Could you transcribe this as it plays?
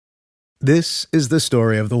This is the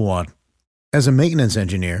story of the one. As a maintenance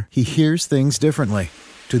engineer, he hears things differently.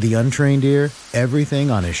 To the untrained ear,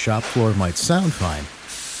 everything on his shop floor might sound fine,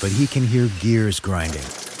 but he can hear gears grinding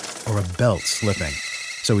or a belt slipping.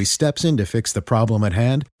 So he steps in to fix the problem at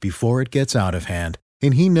hand before it gets out of hand.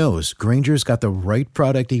 And he knows Grainger's got the right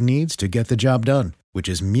product he needs to get the job done, which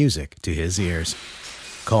is music to his ears.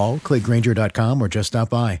 Call, click Grainger.com, or just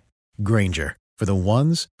stop by. Grainger, for the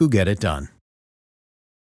ones who get it done.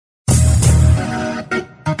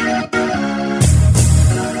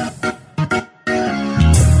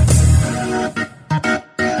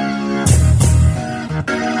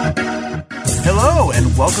 Hello,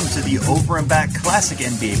 and welcome to the Over and Back Classic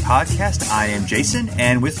NBA podcast. I am Jason,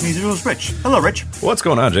 and with me is Rich. Hello, Rich. What's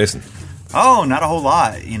going on, Jason? Oh, not a whole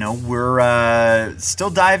lot. You know, we're still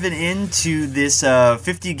diving into this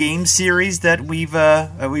 50-game series that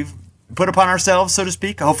we've put upon ourselves, so to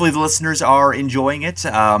speak. Hopefully the listeners are enjoying it.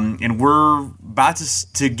 And we're about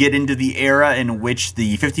to get into the era in which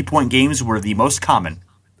the 50-point games were the most common.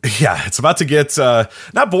 Yeah, it's about to get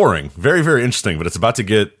not boring, very, very interesting, but it's about to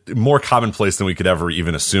get more commonplace than we could ever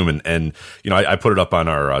even assume. And you know, I put it up on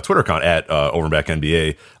our Twitter account at Over and Back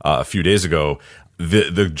NBA a few days ago.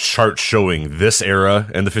 The chart showing this era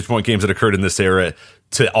and the 50-point games that occurred in this era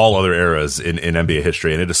to all other eras in NBA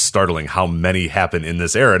history. And it is startling how many happen in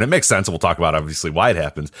this era. And it makes sense. And we'll talk about obviously why it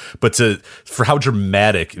happens, but for how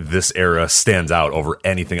dramatic this era stands out over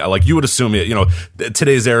anything. Like you would assume, you know,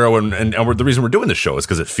 today's era and the reason we're doing this show is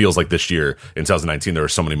because it feels like this year in 2019, there are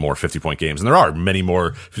so many more 50-point games, and there are many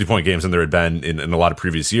more 50-point games than there had been in a lot of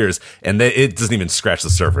previous years. And it doesn't even scratch the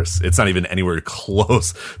surface. It's not even anywhere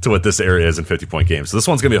close to what this era is in 50-point games. So this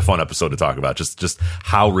one's going to be a fun episode to talk about just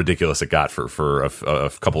how ridiculous it got for a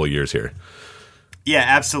couple of years here. Yeah,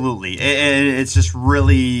 absolutely. It's just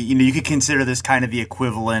really, you know, you could consider this kind of the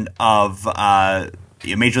equivalent of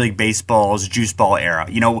Major League Baseball's juice ball era.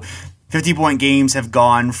 You know, 50-point games have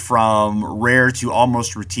gone from rare to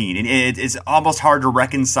almost routine. And it's almost hard to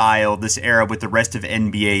reconcile this era with the rest of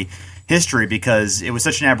NBA history because it was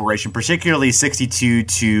such an aberration, particularly 62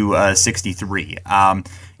 to 63.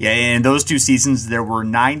 Yeah, in those two seasons, there were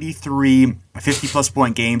 93 50-plus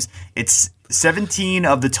point games. It's 17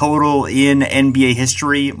 of the total in NBA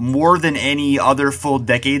history, more than any other full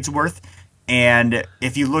decade's worth. And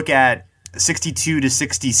if you look at 62 to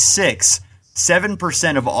 66,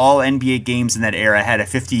 7% of all NBA games in that era had a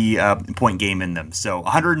 50-point game in them. So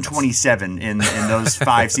 127 in those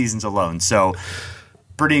 5 seasons alone. So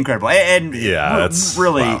pretty incredible. And yeah, that's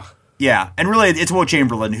really... Wow. Yeah, and really, it's Wilt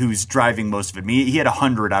Chamberlain who's driving most of it. I mean, he had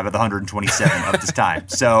 100 out of the 127 of this time.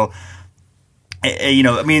 So, you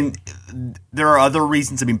know, I mean, there are other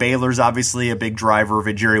reasons. I mean, Baylor's obviously a big driver of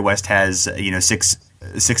it. Jerry West has, you know, six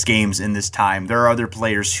games in this time. There are other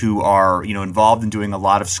players who are, you know, involved in doing a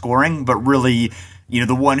lot of scoring, but really, you know,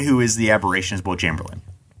 the one who is the aberration is Wilt Chamberlain.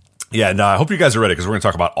 Yeah, no, I hope you guys are ready because we're going to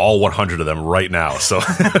talk about all 100 of them right now. So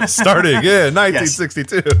starting in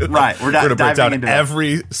 1962. Yes. Right. We're going to break down into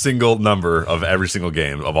every single number of every single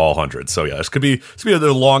game of all 100. So yeah, this could be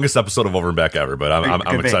the longest episode of Over and Back ever, but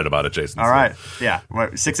I'm excited about it, Jason. All right. Yeah.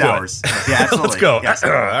 6 hours. Yeah, absolutely. Let's go. Yes. All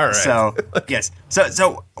right. So, yes.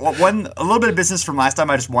 So a little bit of business from last time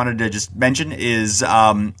I just wanted to just mention is,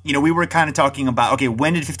 you know, we were kind of talking about, okay,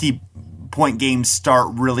 when did 50-point games start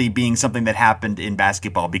really being something that happened in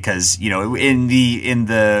basketball? Because, you know, in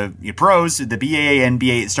the pros, the BAA,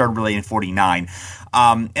 NBA, it started really in 49.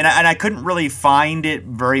 And I couldn't really find it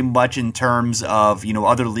very much in terms of, you know,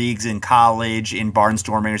 other leagues in college, in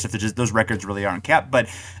barnstorming or stuff. Those records really aren't kept. But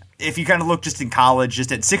if you kind of look just in college,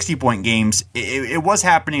 just at 60-point games, it was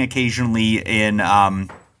happening occasionally in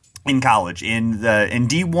college. In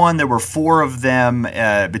D1, there were 4 of them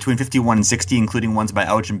between 51 and 60, including ones by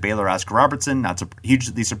Elgin Baylor, Oscar Robertson. Not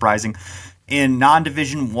hugely surprising. In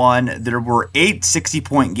non-Division 1, there were 8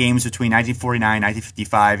 60-point games between 1949 and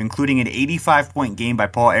 1955, including an 85-point game by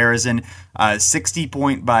Paul Arizin,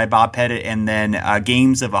 60-point by Bob Pettit, and then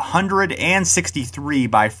games of 100 and 63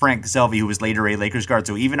 by Frank Selby, who was later a Lakers guard.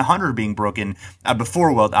 So even 100 being broken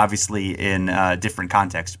before Wilt, obviously in different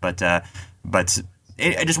context. But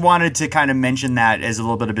I just wanted to kind of mention that as a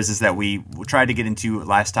little bit of business that we tried to get into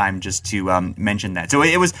last time, just to mention that. So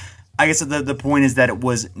it was, I guess the point is that it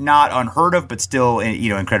was not unheard of, but still, you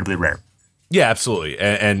know, incredibly rare. Yeah, absolutely.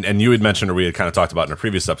 And you had mentioned, or we had kind of talked about in a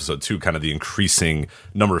previous episode too, kind of the increasing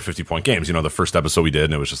number of 50-point games. You know, the first episode we did,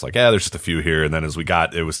 and it was just like, there's just a few here. And then as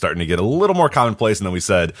it was starting to get a little more commonplace. And then we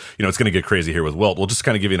said, you know, it's going to get crazy here with Wilt. We'll just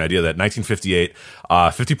kind of give you an idea that 1958,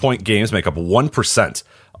 50-point games make up 1%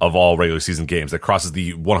 of all regular season games that crosses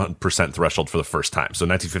the 100% threshold for the first time. So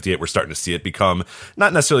 1958, we're starting to see it become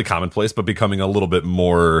not necessarily commonplace, but becoming a little bit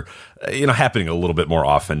more, happening a little bit more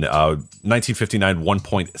often. 1959,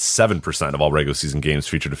 1.7% of all regular season games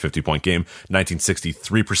featured a 50-point game. 1960,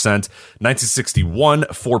 3%. 1961,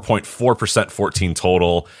 4.4%, 14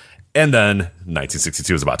 total. And then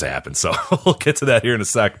 1962 is about to happen. So we'll get to that here in a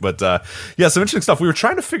sec. But some interesting stuff. We were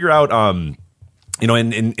trying to figure out,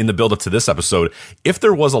 in the build up to this episode, if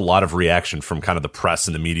there was a lot of reaction from kind of the press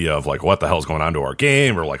and the media of like, what the hell's going on to our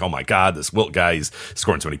game? Or like, oh my God, this Wilt guy, he's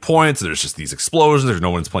scoring too many points. There's just these explosions. There's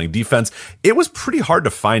no one's playing defense. It was pretty hard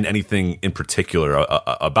to find anything in particular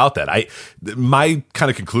about that. My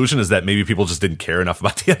kind of conclusion is that maybe people just didn't care enough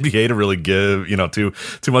about the NBA to really give,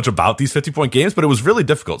 too much about these 50-point games, but it was really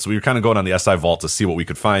difficult. So we were kind of going on the SI Vault to see what we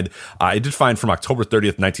could find. I did find from October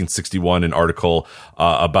 30th, 1961, an article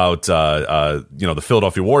about, the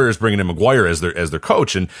Philadelphia Warriors bringing in McGuire as their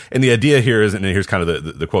coach, and the idea here is, and here's kind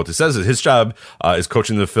of the quote. It says that his job is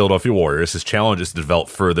coaching the Philadelphia Warriors. His challenge is to develop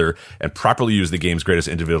further and properly use the game's greatest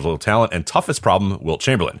individual talent and toughest problem, Wilt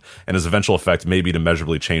Chamberlain, and his eventual effect may be to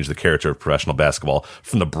measurably change the character of professional basketball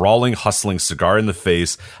from the brawling, hustling, cigar in the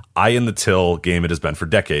face, eye in the till game it has been for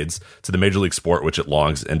decades to the major league sport which it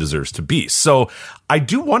longs and deserves to be. So I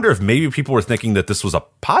do wonder if maybe people were thinking that this was a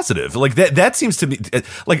positive. Like that seems to be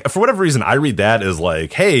like, for whatever reason, I read that as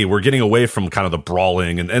like, hey, we're getting away from kind of the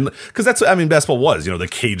brawling and because that's what basketball was, the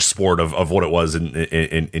cage sport of what it was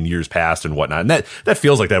in years past and whatnot. And that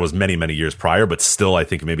feels like that was many, many years prior, but still I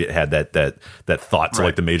think maybe it had that thought to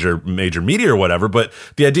like the major media or whatever. But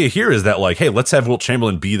the idea here is that like, hey, let's have Wilt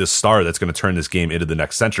Chamberlain be the star that's going to turn this game into the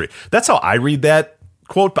next century. That's how I read that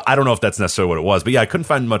quote, but I don't know if that's necessarily what it was. But yeah, I couldn't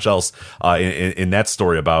find much else in that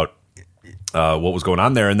story about what was going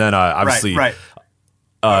on there. And then obviously, right.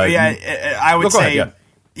 I would say,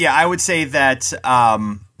 I would say that,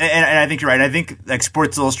 and I think you're right. I think like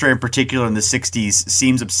Sports Illustrated in particular in the 60s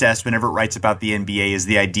seems obsessed whenever it writes about the NBA is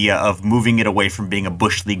the idea of moving it away from being a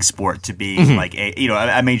bush league sport to being like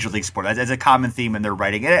a major league sport. That's a common theme in their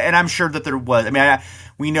writing, and I'm sure that there was.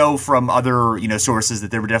 We know from other sources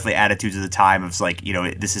that there were definitely attitudes at the time of like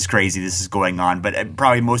this is crazy, this is going on. But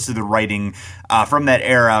probably most of the writing from that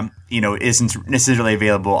era isn't necessarily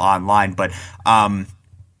available online. But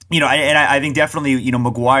I think definitely,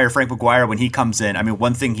 Frank McGuire, when he comes in,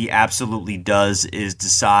 one thing he absolutely does is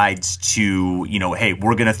decides to, hey,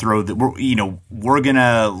 we're going to we're going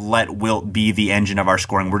to let Wilt be the engine of our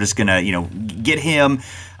scoring. We're just going to, get him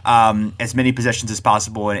as many possessions as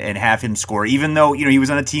possible and have him score, even though, he was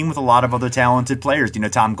on a team with a lot of other talented players,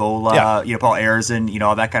 Tom Gola, Paul Arizin,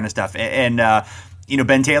 all that kind of stuff. And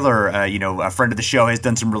Ben Taylor, a friend of the show, has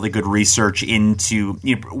done some really good research into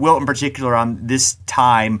Wilt in particular on this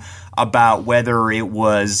time about whether it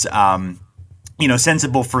was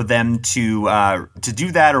sensible for them to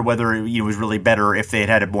do that, or whether it was really better if they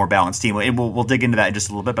had a more balanced team. And we'll dig into that in just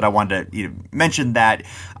a little bit. But I wanted to mention that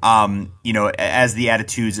as the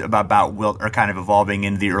attitudes about Wilt are kind of evolving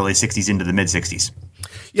in the early '60s into the mid '60s.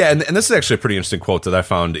 Yeah, and this is actually a pretty interesting quote that I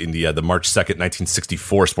found in the March 2nd,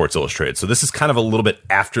 1964 Sports Illustrated. So this is kind of a little bit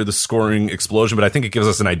after the scoring explosion, but I think it gives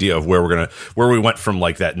us an idea of where we went from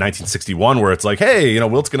like that 1961 where it's like, hey,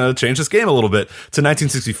 Wilt's going to change this game a little bit, to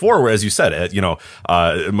 1964 where, as you said,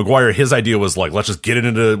 McGuire, his idea was like, let's just get it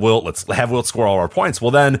into Wilt, let's have Wilt score all our points.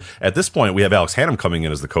 Well, then at this point we have Alex Hannum coming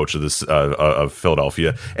in as the coach of this of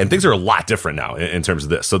Philadelphia, and things are a lot different now in terms of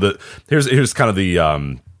this. So here's kind of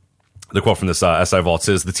the quote from this SI Vault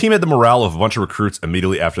says, "The team had the morale of a bunch of recruits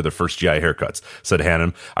immediately after their first GI haircuts," said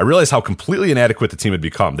Hannum. "I realized how completely inadequate the team had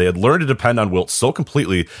become. They had learned to depend on Wilt so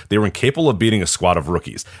completely they were incapable of beating a squad of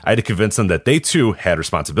rookies. I had to convince them that they too had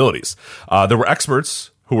responsibilities." There were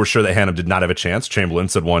experts who were sure that Hannum did not have a chance. Chamberlain,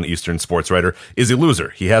 said one Eastern sports writer, is a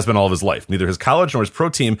loser. He has been all of his life. Neither his college nor his pro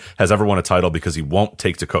team has ever won a title because he won't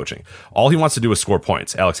take to coaching. All he wants to do is score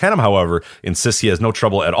points. Alex Hannum, however, insists he has no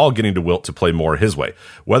trouble at all getting to Wilt to play more his way.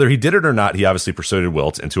 Whether he did it or not, he obviously persuaded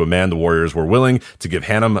Wilt into a man the Warriors were willing to give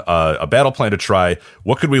Hannum a battle plan to try.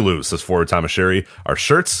 What could we lose, says forward Thomas Sherry. Our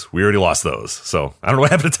shirts, we already lost those. So I don't know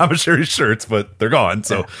what happened to Thomas Sherry's shirts, but they're gone.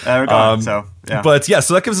 So they're gone. So yeah. But yeah,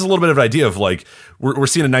 so that gives us a little bit of an idea of like, we're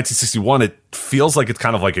seeing in 1961, it feels like it's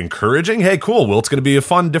kind of like encouraging. Hey, cool, Wilt's going to be a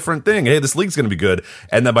fun, different thing. Hey, this league's going to be good.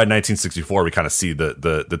 And then by 1964, we kind of see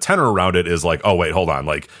the tenor around it is like, oh, wait, hold on.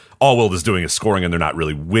 Like, all Wilt is doing is scoring and they're not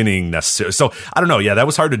really winning necessarily. So I don't know. Yeah, that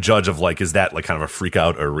was hard to judge of like, is that like kind of a freak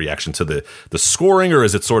out or reaction to the scoring, or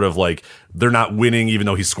is it sort of like they're not winning even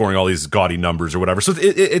though he's scoring all these gaudy numbers or whatever? So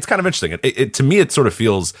it's kind of interesting. To me, it sort of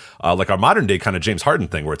feels like our modern day kind of James Harden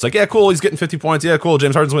thing where it's like, yeah, cool, he's getting 50 points. Yeah, cool,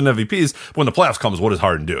 James Harden's winning MVPs. But when the playoffs comes, what does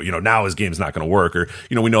Harden do? Now his game's not going to work. Or,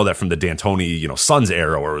 we know that from the D'Antoni, Suns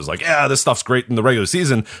era, where it was like, yeah, this stuff's great in the regular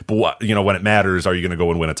season, but when it matters, are you going to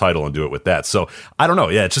go and win a title and do it with that? So I don't know.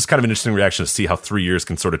 Yeah, it's just kind of an interesting reaction to see how 3 years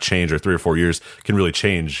can sort of change, or 3 or 4 years can really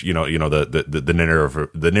change,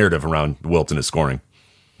 the narrative around Wilt and his scoring.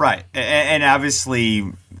 Right. And obviously,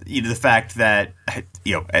 the fact that,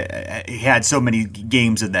 he had so many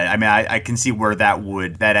games in that. I mean, I can see where that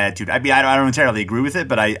attitude. I mean, I don't entirely agree with it,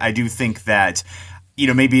 but I do think that,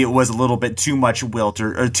 maybe it was a little bit too much Wilt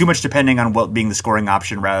or too much depending on Wilt being the scoring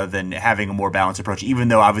option rather than having a more balanced approach, even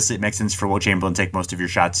though obviously it makes sense for Wilt Chamberlain to take most of your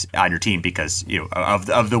shots on your team because,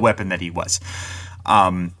 of the weapon that he was.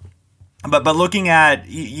 But looking at,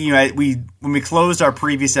 when we closed our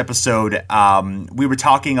previous episode, we were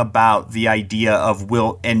talking about the idea of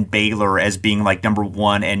Wilt and Baylor as being like number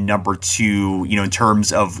one and number two, in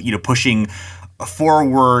terms of, pushing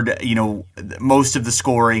forward, most of the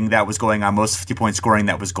scoring that was going on, most 50-point scoring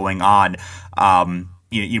that was going on,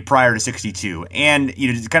 prior to 62. And,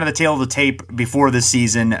 kind of the tail of the tape before this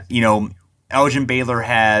season, Elgin Baylor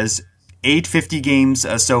has 850 games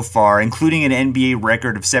so far, including an NBA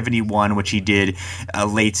record of 71, which he did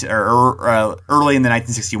early in the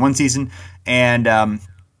 1961 season. And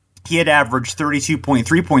he had averaged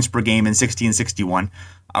 32.3 points per game in 60 and 61.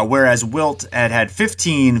 Whereas Wilt had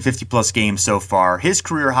 15 50-plus games so far. His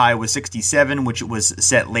career high was 67, which was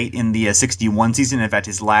set late in the 61 season. In fact,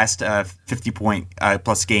 his last 50-point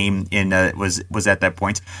plus game was at that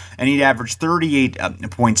point. And he'd averaged 38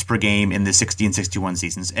 points per game in the 60 and 61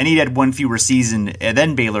 seasons. And he'd had one fewer season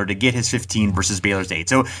than Baylor to get his 15 versus Baylor's 8.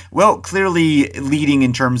 So, Wilt clearly leading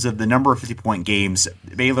in terms of the number of 50-point games.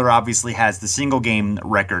 Baylor obviously has the single-game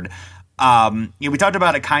record. We talked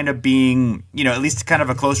about it kind of being, at least kind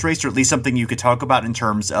of a close race, or at least something you could talk about in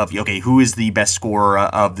terms of, okay, who is the best scorer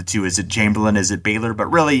of the two? Is it Chamberlain? Is it Baylor?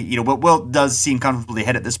 But really, Wilt does seem comfortably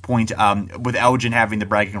ahead at this point, with Elgin having the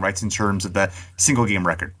bragging rights in terms of the single game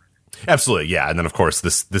record. Absolutely, yeah. And then, of course,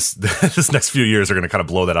 this this next few years are going to kind of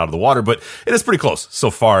blow that out of the water, but it is pretty close so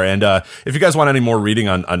far. And if you guys want any more reading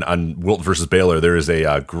on Wilt versus Baylor, there is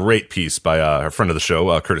a great piece by a friend of the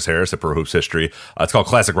show, Curtis Harris at Pro Hoops History. It's called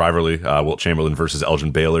Classic Rivalry, Wilt Chamberlain versus Elgin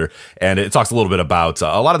Baylor. And it talks a little bit about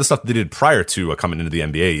a lot of the stuff they did prior to coming into the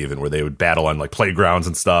NBA, even, where they would battle on like playgrounds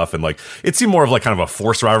and stuff. And like it seemed more of like kind of a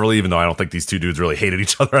forced rivalry, even though I don't think these two dudes really hated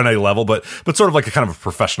each other on any level, but sort of like a kind of a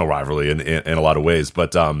professional rivalry in a lot of ways.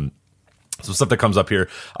 But some stuff that comes up here.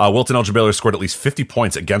 Wilt and Elgin Baylor scored at least 50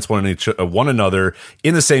 points against one another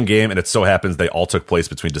in the same game, and it so happens they all took place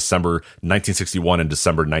between December 1961 and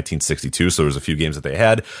December 1962, so there's a few games that they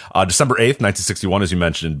had. December 8th, 1961, as you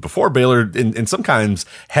mentioned before, Baylor in some kinds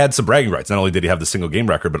had some bragging rights. Not only did he have the single game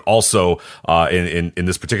record, but also in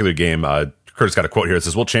this particular game, Curtis got a quote here. It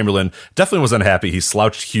says, Wilt Chamberlain definitely was unhappy. He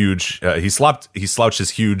slouched he slouched his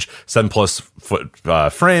huge 7+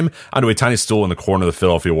 foot frame onto a tiny stool in the corner of the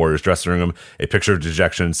Philadelphia Warriors dressing room. A picture of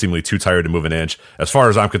dejection, seemingly too tired to move an inch. As far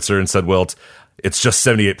as I'm concerned, said Wilt, it's just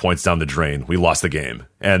 78 points down the drain. We lost the game.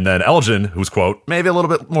 And then Elgin, who's, quote, maybe a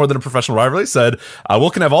little bit more than a professional rivalry, said,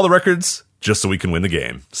 Wilt can have all the records just so we can win the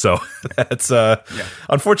game. So that's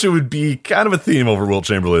unfortunately would be kind of a theme over Wilt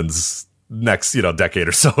Chamberlain's next decade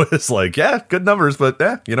or so. It's like, yeah, good numbers, but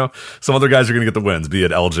some other guys are going to get the wins, be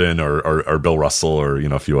it Elgin or Bill Russell or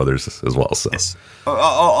a few others as well. So yes.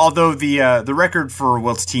 Although the record for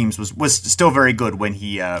Wilt's teams was still very good when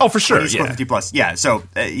he for sure, when he scored 50 plus. Yeah, so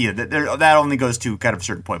that only goes to kind of a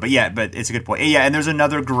certain point, but it's a good point. Yeah, and there's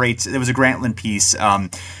another there was a Grantland piece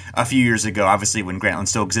a few years ago, obviously when Grantland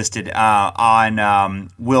still existed, on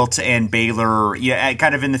Wilt and Baylor,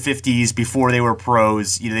 kind of in the 50s before they were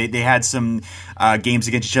pros. They had some games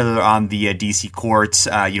against each other on the DC courts,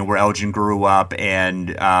 where Elgin grew up,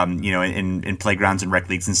 and in playgrounds and rec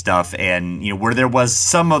leagues and stuff, and where there was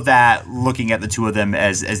some of that looking at the two of them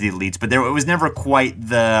as the elites, but it was never quite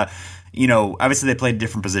the. Obviously they played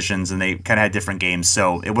different positions and they kind of had different games,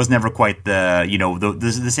 so it was never quite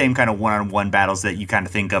the same kind of one-on-one battles that you kind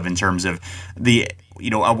of think of in terms of the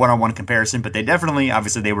a one-on-one comparison. But they definitely,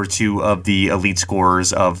 obviously, they were two of the elite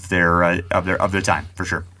scorers of their time for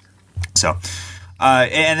sure. So.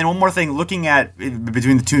 And then one more thing, looking at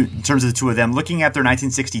between the two, in terms of the two of them, looking at their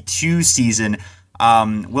 1962 season.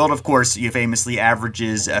 Wilt, of course, famously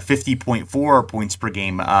averages 50.4 points per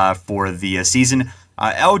game for the season.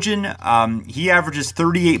 Elgin, he averages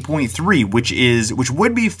 38.3, which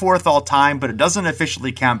would be fourth all time, but it doesn't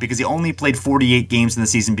officially count because he only played 48 games in the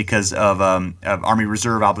season because of Army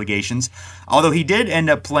Reserve obligations. Although he did end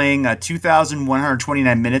up playing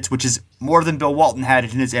 2,129 minutes, which is more than Bill Walton had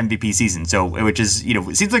in his MVP season. So, which is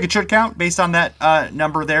it seems like it should count based on that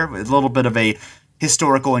number there. A little bit of a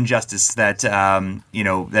historical injustice that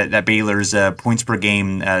that Baylor's points per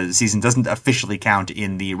game season doesn't officially count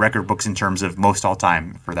in the record books in terms of most all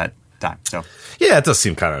time for that time. So yeah, it does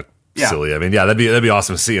seem kind of silly. I mean, yeah, that'd be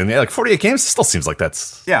awesome to see. And like 48 games still seems like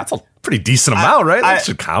that's a pretty decent amount, right? That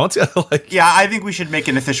should count. I think we should make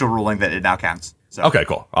an official ruling that it now counts. So. Okay,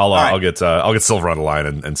 cool. I'll get Silver on the line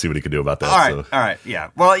and see what he can do about that. All right, yeah.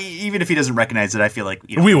 Well, even if he doesn't recognize it, I feel like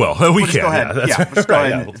we will. We can. Go ahead. Let's go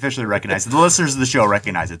ahead and officially recognize it. The listeners of the show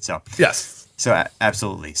recognize it. So yes. So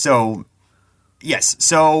absolutely. So yes.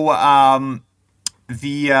 So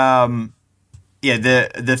the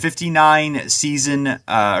 59 season,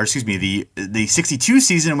 or excuse me, the 62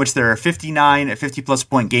 season in which there are 59 50-plus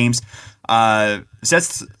point games,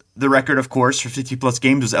 sets the record, of course, for 50-plus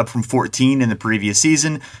games was up from 14 in the previous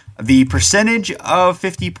season. The percentage of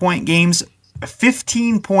 50-point games,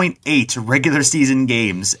 15.8 regular season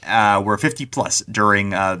games were 50-plus during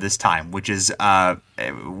this time, which is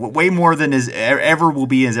way more than has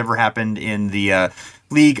ever happened in the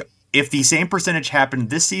league. If the same percentage happened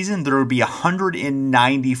this season, there would be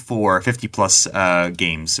 194 50-plus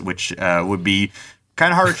games, which would be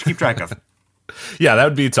kind of hard to keep track of. Yeah, that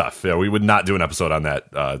would be tough. Yeah, we would not do an episode on that,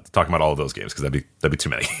 talking about all of those games, because that'd be too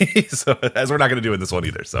many. So, as we're not going to do in this one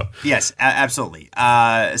either. So yes, absolutely.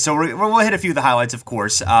 So we'll hit a few of the highlights, of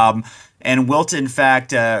course. And Wilt, in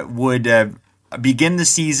fact, would begin the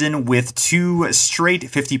season with 2 straight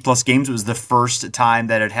 50-plus games. It was the first time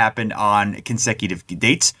that it happened on consecutive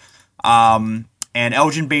dates. And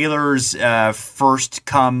Elgin Baylor's first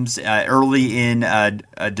comes early in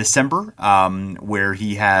December, where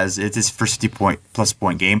it's his first 50-plus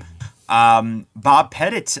point game. Bob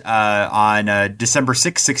Pettit on December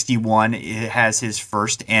 6, 61 has his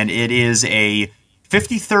first, and it is a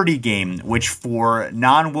 50-30 game, which for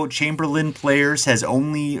non-Wilt Chamberlain players has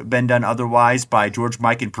only been done otherwise by George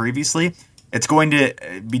Mikan previously. It's going to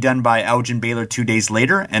be done by Elgin Baylor 2 days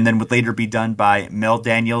later, and then would later be done by Mel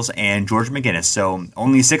Daniels and George McGinnis. So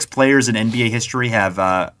only 6 players in NBA history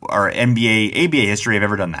or NBA, ABA history have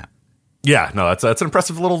ever done that. Yeah, no, that's an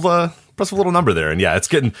impressive little number there. And yeah,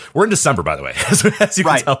 we're in December, by the way. As you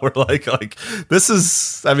can tell, we're like this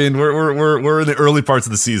is, I mean, we're in the early parts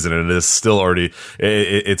of the season, and it is still already,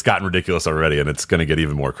 it's gotten ridiculous already, and it's going to get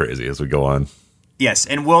even more crazy as we go on. Yes,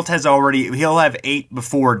 and Wilt he'll have 8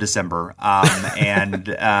 before December, and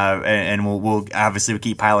we'll obviously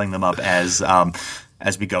keep piling them up as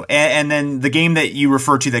we go. And then the game that you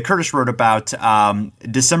referred to that Curtis wrote about,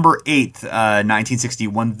 December 8th,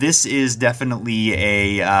 1961. This is definitely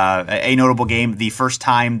a notable game. The first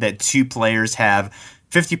time that 2 players have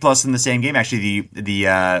 50-plus in the same game. Actually,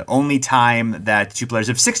 the only time that 2 players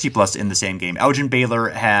have 60-plus in the same game. Elgin Baylor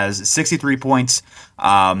has 63 points.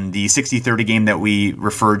 The 60-30 game that we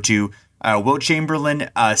referred to. Wilt Chamberlain,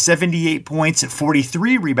 78 points,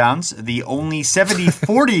 43 rebounds. The only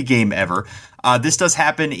 70-40 game ever. This does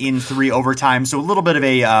happen in 3 overtimes, so a little bit of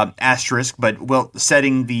a asterisk, but Wilt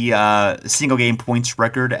setting the single game points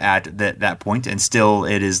record at that point, and still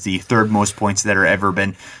it is the 3rd most points that are ever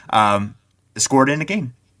been scored in a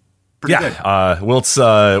game. Pretty good. Wilt's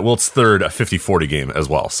 3rd 50-40 game as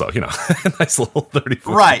well. So, nice little 30-40.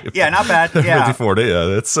 Right. Yeah, not bad. Yeah. 50-40.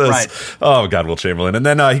 Yeah, that's right. Oh God, Wilt Chamberlain. And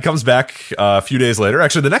then he comes back a few days later,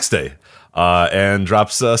 actually the next day, and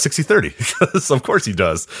drops 60-30. Because of course he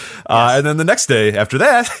does. Yes. And then the next day after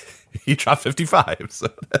that, he dropped 55. So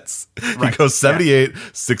he goes 78,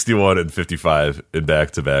 61, and 55 in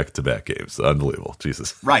back-to-back games. Unbelievable.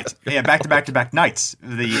 Jesus. Right. Yeah, back-to-back nights.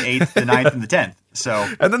 The 8th, the 9th, and the 10th. So,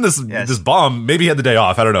 and then this bomb, maybe he had the day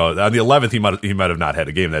off. I don't know. On the 11th, he might have not had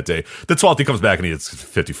a game that day. The 12th, he comes back and he hits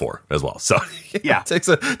 54 as well. So takes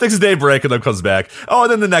a day break and then comes back. Oh,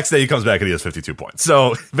 and then the next day he comes back and he has 52 points.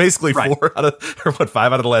 So basically 5 out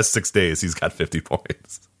of the last 6 days, he's got 50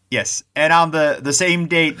 points. Yes, and on the same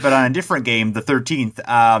date, but on a different game, the 13th,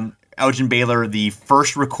 Elgin Baylor, the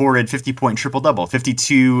first recorded 50-point triple-double,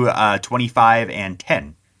 52, 25, and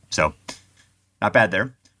 10. So not bad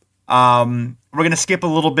there. We're going to skip a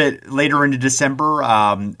little bit later into December,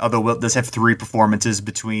 although Wilt does have 3 performances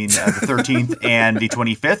between the 13th and the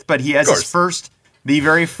 25th, but he has the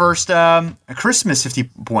very first Christmas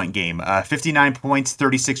 50-point game, 59 points,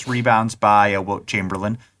 36 rebounds by Wilt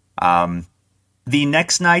Chamberlain. The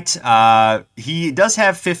next night, he does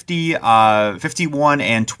have 50, 51,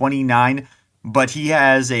 and 29, but he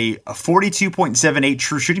has a 42.78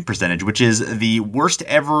 true shooting percentage, which is the worst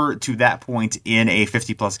ever to that point in a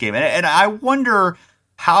 50-plus game. And I wonder,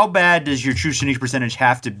 how bad does your true shooting percentage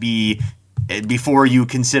have to be before a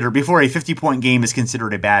 50-point game is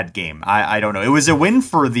considered a bad game. I don't know. It was a win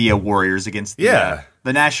for the Warriors against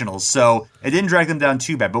the Nationals, so it didn't drag them down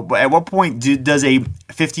too bad. But at what point does a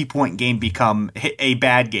 50-point game become a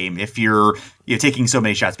bad game if you're taking so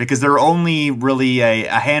many shots? Because there are only really a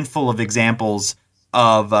handful of examples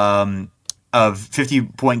of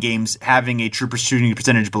 50-point games having a true shooting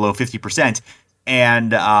percentage below 50%,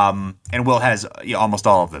 and Wilt has almost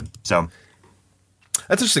all of them. So.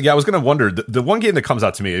 That's interesting. Yeah, I was going to wonder, the one game that comes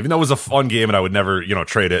out to me, even though it was a fun game and I would never,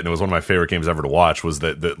 trade it, and it was one of my favorite games ever to watch, was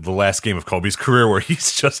the last game of Kobe's career where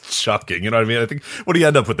he's just chucking. You know what I mean? I think, what do you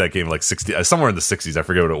end up with that game? Like 60, somewhere in the 60s. I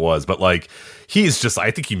forget what it was. But like, he's just,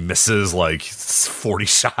 I think he misses like 40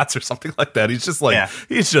 shots or something like that. He's just like,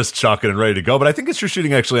 he's just chucking and ready to go. But I think his true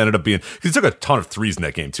shooting actually ended up being, because he took a ton of threes in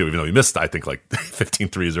that game too, even though he missed, I think, like 15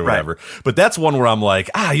 threes or whatever. Right. But that's one where I'm like,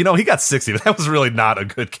 he got 60, but that was really not a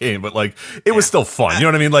good game. But like, it was still fun. You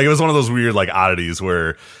know what I mean? Like, it was one of those weird like oddities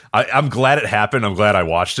where I'm glad it happened. I'm glad I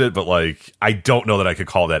watched it, but like, I don't know that I could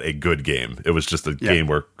call that a good game. It was just a game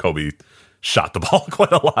where Kobe shot the ball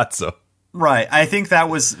quite a lot. So. Right. I think that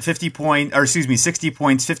was 60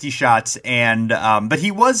 points, 50 shots. And, but he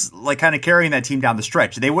was like kind of carrying that team down the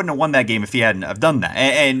stretch. They wouldn't have won that game if he hadn't have done that.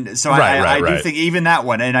 And so I do think even that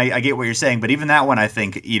one, and I get what you're saying, but even that one, I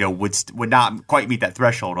think, would not quite meet that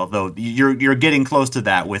threshold, although you're getting close to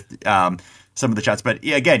that with, some of the shots. But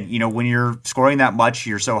again, when you're scoring that much,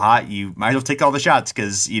 you're so hot, you might as well take all the shots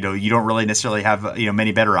because, you don't really necessarily have,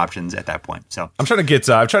 many better options at that point. So I'm trying to get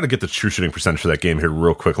the true shooting percentage for that game here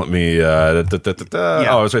real quick. Let me, Oh,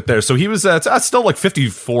 it was right there. So he was still like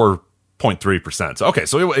 54.3%. So, okay.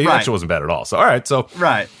 So he actually wasn't bad at all. So, all right. So,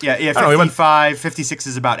 right. Yeah. 55, 56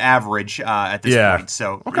 is about average at this point.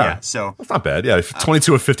 So, okay. So that's not bad. Yeah.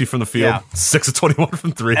 22 of 50 from the field, 6 of 21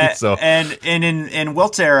 from three. And in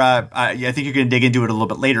Wilt's era, I think you're going to dig into it a little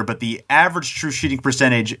bit later, but the average true shooting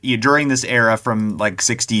percentage during this era from like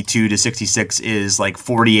 62 to 66 is like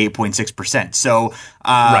 48.6%. So,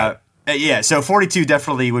 right. So 42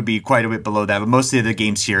 definitely would be quite a bit below that, but most of the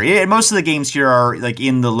games here are like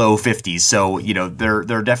in the low 50s. So,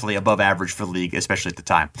 they're definitely above average for the league, especially at the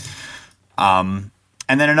time. And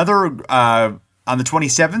then another, on the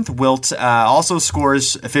 27th, Wilt also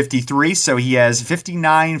scores 53. So he has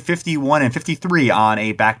 59, 51, and 53 on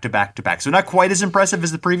a back-to-back-to-back. So not quite as impressive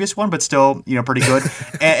as the previous one, but still, pretty good.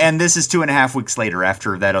 and this is 2.5 weeks later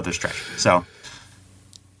after that other stretch. So.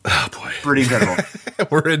 Oh boy, pretty incredible.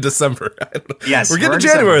 We're in December. Yes, we're getting to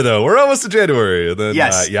January though. We're almost to January. And then,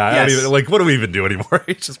 yes, I don't even what do we even do anymore?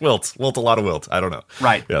 It's just Wilt, a lot of Wilt. I don't know.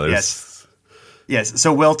 Right. Yeah. Yes.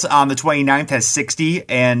 So Wilt on the 29th has 60,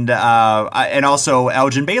 and also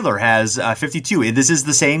Elgin Baylor has 52. This is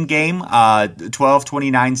the same game, 12,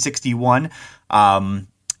 29, 61.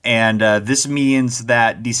 And this means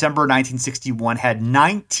that December 1961 had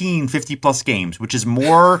 19 50-plus games, which is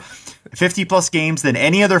more 50-plus games than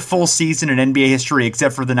any other full season in NBA history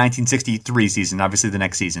except for the 1963 season, obviously the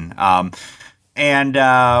next season. And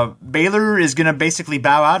Baylor is going to basically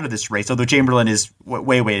bow out of this race, although Chamberlain is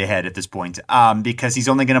way ahead at this point, because he's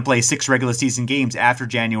only going to play 6 regular season games after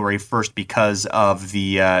January 1st because of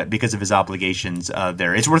his obligations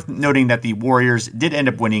there. It's worth noting that the Warriors did end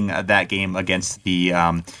up winning that game against the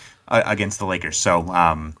Lakers. So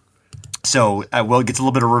Wilt gets a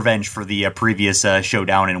little bit of revenge for the previous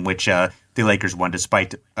showdown in which the Lakers won,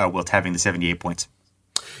 despite Wilt having the 78 points.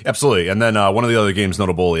 Absolutely. And then one of the other games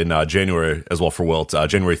notable in January as well for Wilt,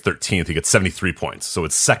 January 13th, he gets 73 points. So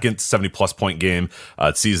it's second 70-plus point game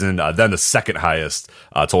season, then the second highest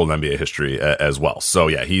total in NBA history as well. So,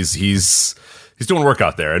 yeah, he's doing work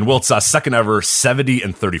out there. And Wilt's second ever 70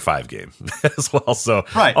 and 35 game as well. So,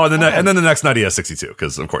 right. Oh, and then the next night he has 62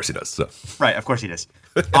 because, of course, he does. So. Right, of course he does.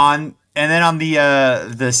 And then on the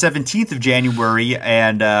 17th of January,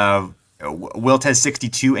 and Wilt has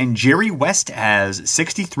 62, and Jerry West has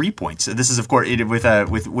 63 points. So this is, of course,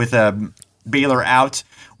 with Baylor out.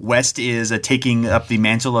 West is taking up the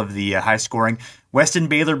mantle of the high scoring. West and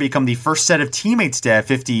Baylor become the first set of teammates to have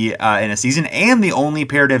 50 in a season, and the only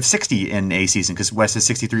pair to have 60 in a season, because West has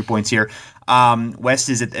 63 points here. West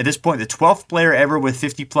is at this point the 12th player ever with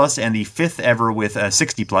 50 plus, and the 5th ever with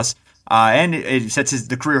 60 plus. And it sets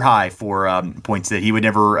the career high for points that he would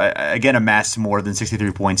never again amass more than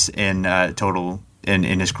 63 points in total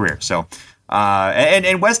in his career. So,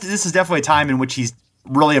 and West, this is definitely a time in which he's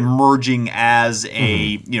really emerging as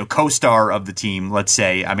a co-star of the team. Let's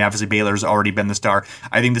say, I mean, obviously Baylor's already been the star.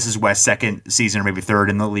 I think this is West's second season or maybe third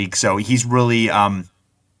in the league. So he's really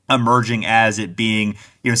emerging as it being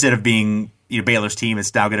instead of being Baylor's team,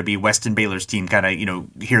 it's now going to be West and Baylor's team, kind of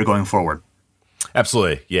here going forward.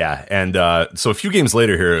 Absolutely, yeah. And so a few games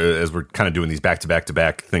later here, as we're kind of doing these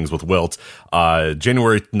back-to-back-to-back things with Wilt,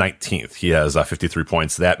 January 19th, he has 53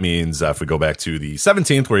 points. That means if we go back to the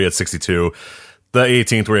 17th, where he had 62, the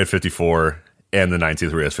 18th, where he had 54, and the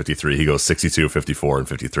 19th, where he has 53, he goes 62, 54, and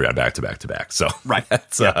 53 on back-to-back-to-back. So right.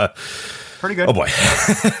 that's pretty good. Oh, boy.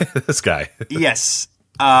 This guy. Yes.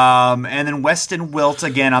 And then West and Wilt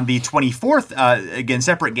again on the 24th. Again,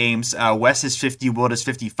 separate games. West is 50, Wilt is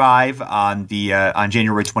 55 on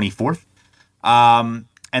January 24th.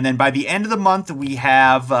 And then by the end of the month, we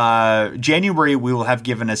have January. We will have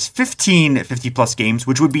given us 15 50-plus games,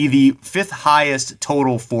 which would be the 5th highest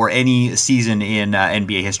total for any season in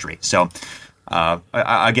NBA history. So,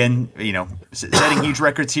 again, setting huge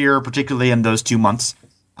records here, particularly in those 2 months.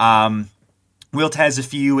 Wilt has a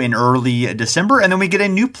few in early December, and then we get a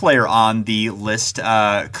new player on the list,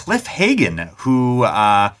 Cliff Hagan, who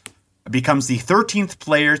becomes the 13th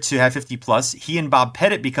player to have 50-plus. He and Bob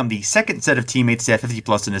Pettit become the second set of teammates to have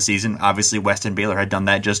 50-plus in a season. Obviously, West and Baylor had done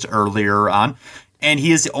that just earlier on. And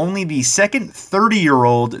he is only the second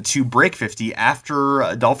 30-year-old to break 50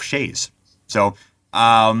 after Dolph Schayes. So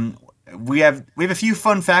we have a few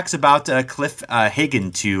fun facts about Cliff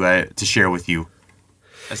Hagan to share with you.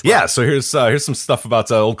 Well. Yeah, so here's some stuff about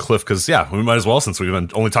old Cliff, because, we might as well, since we've been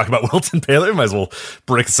only talking about Wilt and Baylor, we might as well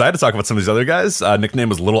break aside to talk about some of these other guys. Nickname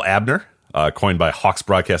was Little Abner, coined by Hawks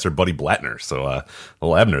broadcaster Buddy Blattner. So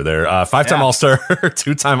Little Abner there. 5-time All-Star,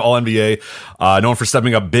 2-time All-NBA, known for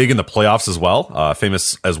stepping up big in the playoffs as well.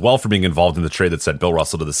 Famous as well for being involved in the trade that sent Bill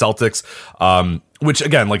Russell to the Celtics. Which,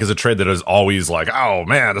 again, is a trade that is always oh,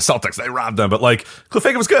 man, the Celtics, they robbed them. But, Cliff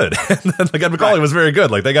Hagan was good. And then, Ed McCauley was very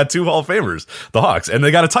good. They got 2 Hall of Famers, the Hawks. And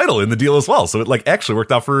they got a title in the deal as well. So it, actually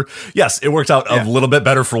worked out it worked out a little bit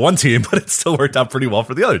better for one team, but it still worked out pretty well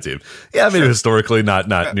for the other team. Yeah, maybe historically not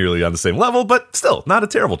nearly on the same level, but still, not a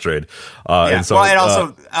terrible trade. And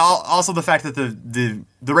also the fact that the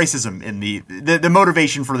racism in the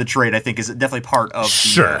motivation for the trade, I think, is definitely part of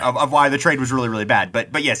of why the trade was really, really bad.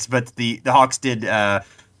 But the Hawks did,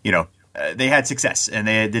 they had success, and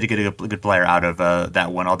they did get a good player out of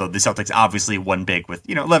that one. Although the Celtics obviously won big with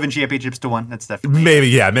 11 championships to 1. That's definitely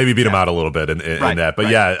maybe beat them out a little bit in that. But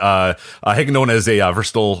Hagan, known as a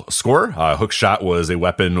versatile scorer, hook shot was a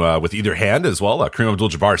weapon with either hand as well. Kareem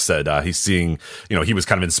Abdul-Jabbar said he's seeing, he was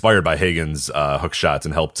kind of inspired by Hagan's hook shots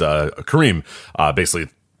and helped Kareem basically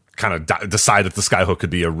kind of decide that the skyhook could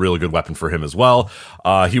be a really good weapon for him as well.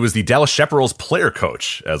 He was the Dallas Chaparrals player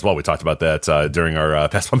coach as well. We talked about that during our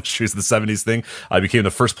Basketball Mysteries of the 70s thing. He became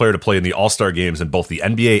the first player to play in the All-Star games in both the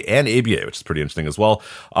NBA and ABA, which is pretty interesting as well.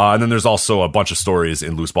 And then there's also a bunch of stories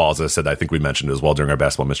in Loose Balls, as I said, I think we mentioned as well during our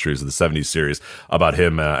Basketball Mysteries of the 70s series about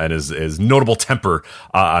him and his notable temper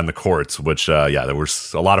on the court, which, there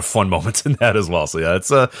was a lot of fun moments in that as well. So,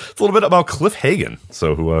 it's a little bit about Cliff Hagan,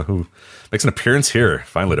 so who makes an appearance here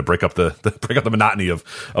finally to break up the monotony of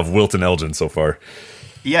Wilt and Elgin so far.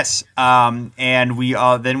 Yes, and we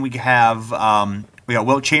have we got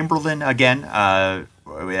Wilt Chamberlain again on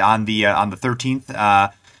the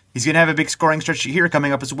 13th. He's going to have a big scoring stretch here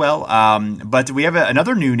coming up as well. But we have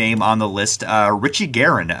another new name on the list, Richie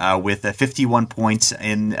Guerin, with 51 points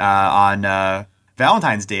on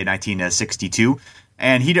Valentine's Day 1962.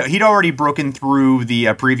 And he'd already broken through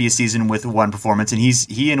the previous season with one performance, and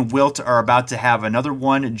he and Wilt are about to have another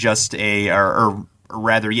one. On the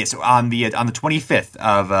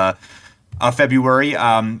 25th of February.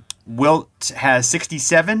 Wilt has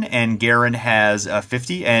 67 and Guerin has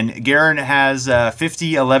 50, and Guerin has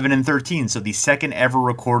 50, 11, and 13. So the second ever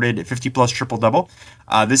recorded 50-plus triple-double.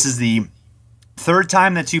 This is the third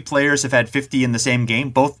time that 2 players have had 50 in the same game,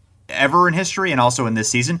 both ever in history and also in this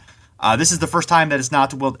season. This is the first time that it's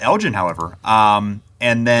not Wilt Elgin, however. And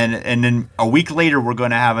then a week later, we're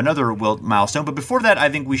going to have another Wilt milestone. But before that, I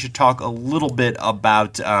think we should talk a little bit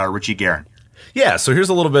about Richie Guerin. Yeah, so here's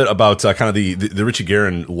a little bit about kind of the Richie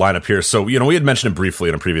Guerin lineup here. So, we had mentioned him briefly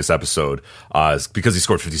in a previous episode because he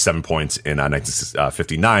scored 57 points in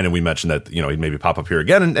 1959, and we mentioned that, he'd maybe pop up here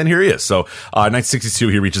again, and here he is. So, 1962,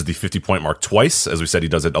 he reaches the 50-point mark twice. As we said, he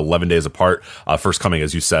does it 11 days apart. First coming,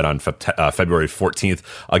 as you said, on February 14th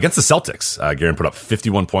against the Celtics. Guerin put up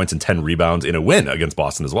 51 points and 10 rebounds in a win against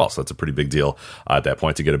Boston as well. So that's a pretty big deal at that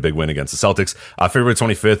point to get a big win against the Celtics. February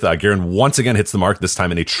 25th, Guerin once again hits the mark, this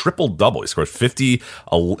time in a triple-double. He scores 50,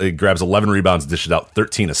 grabs 11 rebounds, dishes out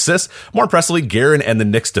 13 assists. More impressively, Guerin and the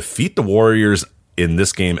Knicks defeat the Warriors in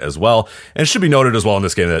this game as well. And it should be noted as well in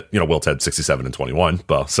this game that, Wilt had 67 and 21.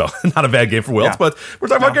 Well, so not a bad game for Wilt, but we're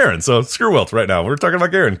talking about Guerin. So screw Wilt right now. We're talking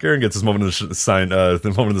about Guerin. Guerin gets his moment in the sun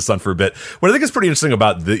for a bit. What I think is pretty interesting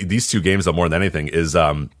about these 2 games, though, more than anything, is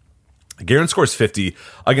Guerin scores 50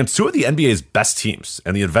 against two of the NBA's best teams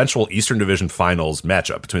and the eventual Eastern Division Finals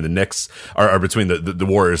matchup between the Knicks, or between the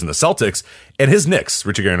Warriors and the Celtics. And his Knicks,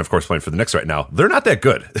 Richie Guerin, of course, playing for the Knicks right now, they're not that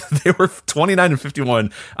good. They were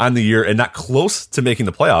 29-51 on the year and not close to making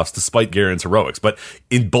the playoffs despite Guerin's heroics. But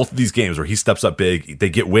in both of these games where he steps up big, they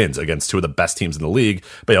get wins against two of the best teams in the league.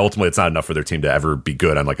 But ultimately, it's not enough for their team to ever be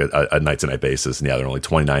good on like a night-to-night basis. And yeah, they're only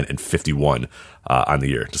 29-51 on the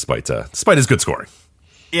year, despite his good scoring.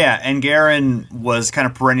 Yeah, and Guerin was kind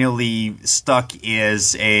of perennially stuck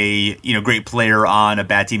as a great player on a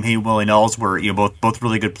bad team. He and Willie Knowles were both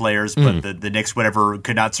really good players, but the Knicks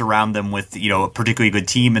could not surround them with a particularly good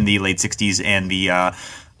team in the late '60s and the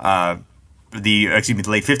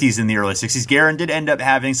late 50s and the early 60s. Guerin did end up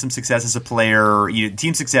having some success as a player,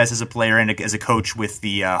 team success as a player and as a coach with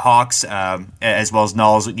the Hawks, as well as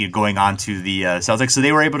Knowles going on to the Celtics. So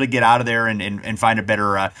they were able to get out of there and find a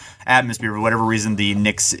better atmosphere. For whatever reason, the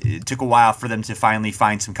Knicks, it took a while for them to finally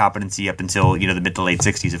find some competency up until the mid to late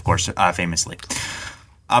 60s, of course, famously.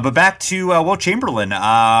 But back to Wilt Chamberlain.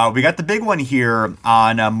 We got the big one here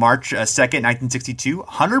on March 2nd, 1962,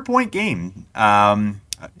 100-point game.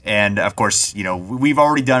 And of course, we've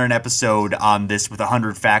already done an episode on this with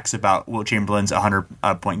 100 facts about Wilt Chamberlain's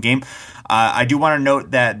 100-point game. I do want to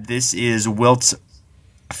note that this is Wilt's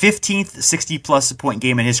 15th 60-plus point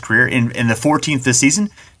game in his career, in the 14th this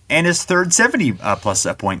season, and his third 70-plus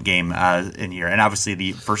point game in here. And obviously,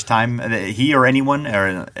 the first time that he or anyone,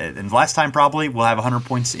 and the last time probably, will have 100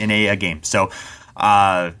 points in a game. So,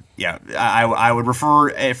 yeah, I would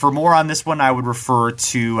refer, for more on this one, I would refer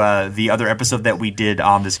to the other episode that we did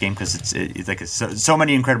on this game, because it's like so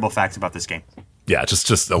many incredible facts about this game. Yeah,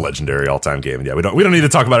 just a legendary all-time game. And yeah, we don't need to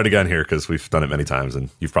talk about it again here because we've done it many times and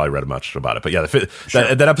you've probably read much about it. But yeah,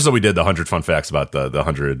 that episode we did, the 100 fun facts about the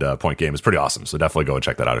 100-point game, is pretty awesome. So definitely go and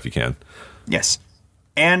check that out if you can. Yes.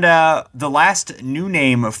 And the last new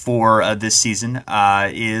name for this season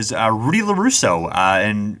is Rudy LaRusso.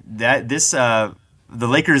 And the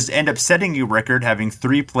Lakers end up setting a record, having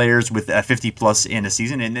 3 players with 50-plus in a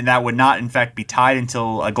season, and that would not, in fact, be tied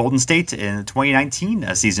until Golden State in the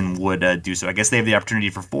 2019 season would do so. I guess they have the opportunity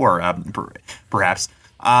for 4, perhaps.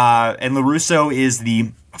 And LaRusso is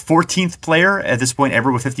the 14th player at this point ever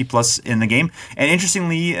with 50-plus in the game. And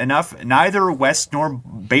interestingly enough, neither West nor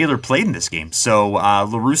Baylor played in this game. So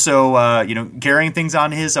LaRusso, carrying things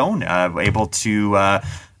on his own, able to...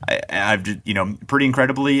 pretty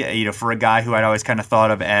incredibly, for a guy who I'd always kind of thought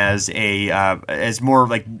of as as more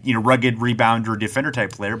like rugged rebounder defender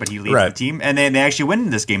type player, but he leads the team, and then they actually win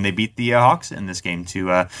this game. They beat the Hawks in this game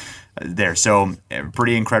to there. So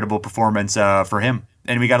pretty incredible performance for him.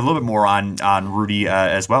 And we got a little bit more on Rudy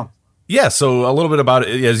as well. Yeah, so a little bit about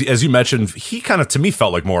it. As you mentioned, he kind of, to me,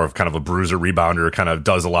 felt like more of kind of a bruiser, rebounder, kind of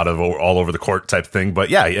does a lot of all over the court type thing. But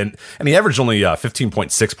yeah, and he averaged only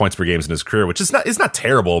 15.6 points per game in his career, which is not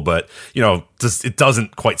terrible, but it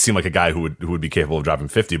doesn't quite seem like a guy who would be capable of dropping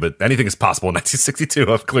 50. But anything is possible in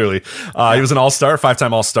 1962. Clearly, he was an All-Star,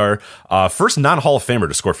 5-time All-Star, first non-Hall of Famer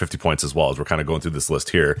to score 50 points as well. As we're kind of going through this list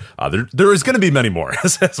here, there is going to be many more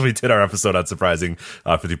as we did our episode on surprising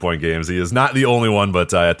 50-point games. He is not the only one,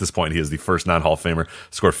 but at this point, he is the first non-Hall of Famer,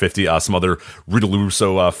 scored 50. Some other Rudy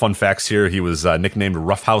LaRusso fun facts here. He was nicknamed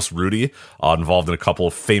Roughhouse Rudy, involved in a couple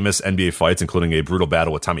of famous NBA fights, including a brutal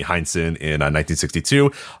battle with Tommy Heinsohn in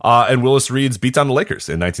 1962, and Willis Reed's beat down the Lakers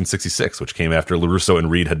in 1966, which came after LaRusso and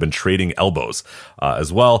Reed had been trading elbows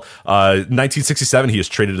as well. 1967, he is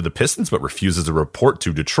traded to the Pistons, but refuses to report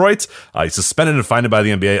to Detroit. He's suspended and fined by the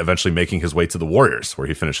NBA, eventually making his way to the Warriors, where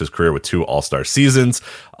he finished his career with 2 All-Star seasons.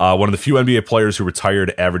 One of the few NBA players who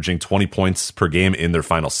retired averaging 20 points per game in their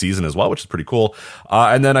final season as well, which is pretty cool.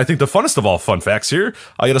 And then I think the funnest of all fun facts here,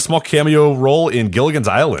 he had a small cameo role in Gilligan's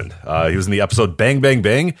Island. He was in the episode Bang Bang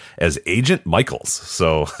Bang as Agent Michaels.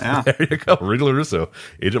 So there you go, Rudy LaRusso,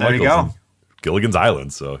 Agent there Michaels in Gilligan's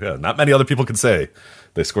Island. So yeah, not many other people can say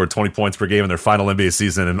they scored 20 points per game in their final NBA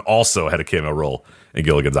season and also had a cameo role in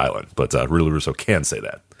Gilligan's Island. But Rudy LaRusso can say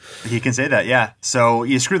that. He can say that, yeah. So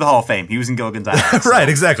you screw the Hall of Fame. He was in Gilligan's Island. Right,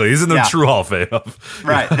 exactly. He's in the true Hall of Fame.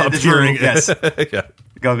 Right, appearing. Yes, yeah.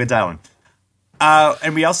 Gilligan's Island.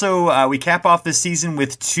 And we also we cap off this season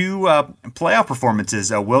with 2 playoff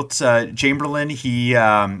performances. Wilt Chamberlain, he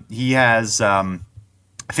has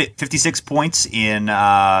 56 points in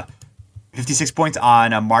 56 points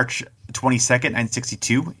on March 22nd,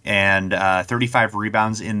 1962, and 35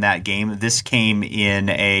 rebounds in that game. This came in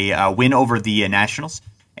a win over the Nationals.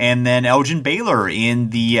 And then Elgin Baylor in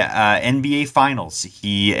the NBA Finals.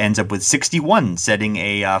 He ends up with 61, setting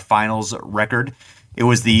a finals record. It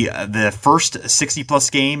was the first 60-plus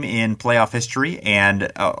game in playoff history,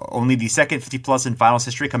 and only the second 50-plus in finals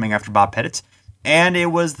history, coming after Bob Pettit. And it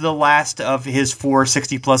was the last of his 4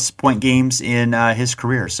 60-plus point games in his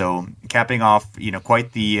career. So capping off,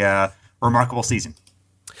 quite the remarkable season.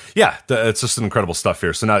 Yeah, it's just incredible stuff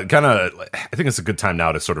here. So now, I think it's a good time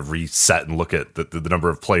now to sort of reset and look at the number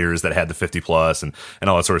of players that had the 50-plus and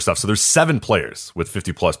all that sort of stuff. So there's 7 players with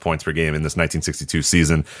 50-plus points per game in this 1962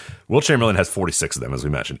 season. Wilt Chamberlain has 46 of them, as we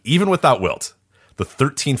mentioned. Even without Wilt, the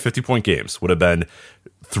 13 50-point games would have been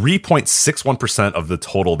 3.61% of the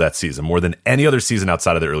total that season, more than any other season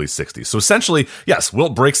outside of the early 60s. So essentially, yes,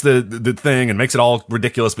 Wilt breaks the thing and makes it all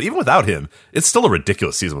ridiculous, but even without him, it's still a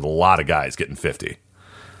ridiculous season with a lot of guys getting 50.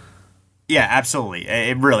 Yeah, absolutely.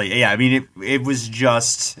 It really, yeah. I mean, it was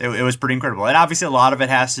just, it was pretty incredible. And obviously a lot of it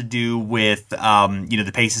has to do with,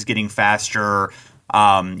 the pace is getting faster.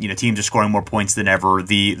 Teams are scoring more points than ever.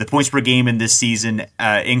 The points per game in this season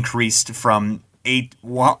increased from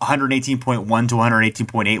 118.1 to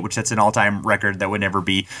 118.8, which that's an all-time record that would never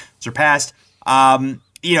be surpassed. And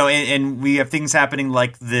we have things happening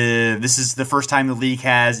like this is the first time the league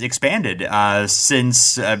has expanded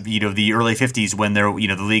since the early 50s when the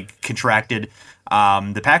league contracted.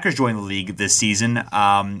 The Packers joined the league this season,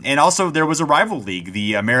 and also there was a rival league.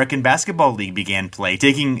 The American Basketball League began play.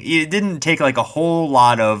 It didn't take like a whole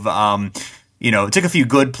lot of it took a few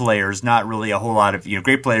good players, not really a whole lot of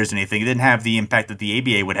great players or anything. It didn't have the impact that the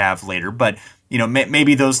ABA would have later, but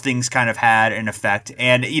maybe those things kind of had an effect.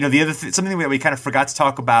 And the other something that we kind of forgot to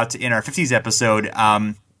talk about in our 50s episode,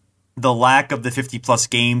 the lack of the 50-plus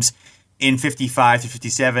games in 55 to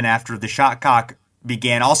 57 after the shot clock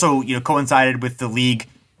began, also coincided with the league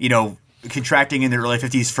contracting in the early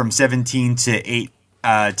 50s from 17 to 8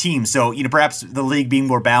 teams. So perhaps the league being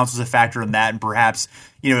more balanced was a factor in that, and perhaps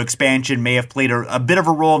expansion may have played a bit of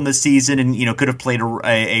a role in this season, and could have played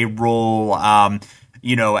a role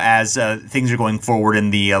as things are going forward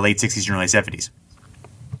in the late 60s and early 70s.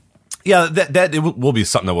 Yeah, that it will be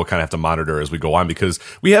something that we'll kind of have to monitor as we go on, because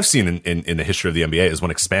we have seen in the history of the NBA is when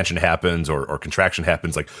expansion happens or contraction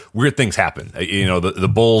happens, like weird things happen. The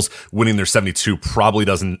Bulls winning their 72 probably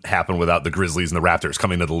doesn't happen without the Grizzlies and the Raptors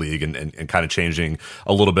coming to the league and kind of changing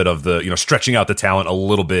a little bit of the, stretching out the talent a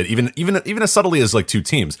little bit. Even as subtly as like 2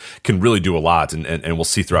 teams can really do a lot. And we'll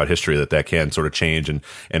see throughout history that can sort of change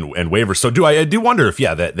and waver. So I do wonder if,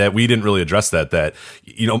 that we didn't really address that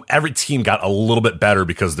every team got a little bit better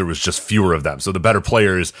because there was just fewer of them. So the better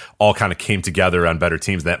players all kind of came together on better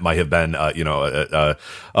teams. That might have been, a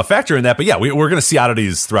factor in that. But yeah, we're going to see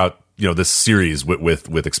oddities throughout, this series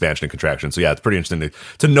with expansion and contraction. So yeah, it's pretty interesting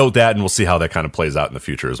to note that, and we'll see how that kind of plays out in the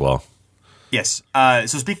future as well. Yes.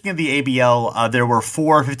 So speaking of the ABL, there were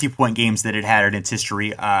 4 50-point games that it had in its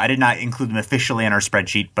history. I did not include them officially in our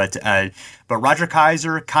spreadsheet, but Roger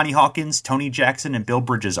Kaiser, Connie Hawkins, Tony Jackson, and Bill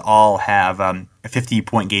Bridges all have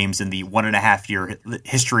 50-point games in the 1.5-year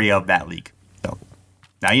history of that league. So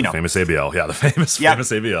now you know. Famous ABL. Yeah, the famous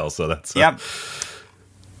ABL. So that's... Yep.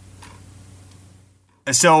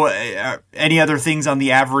 So any other things on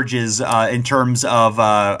the averages in terms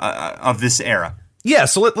of this era? Yeah,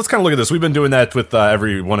 so let's kind of look at this. We've been doing that with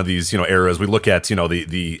every one of these, eras. We look at,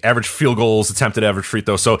 the average field goals, attempted average free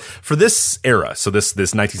throws. So for this era, so this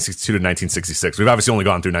 1962 to 1966, we've obviously only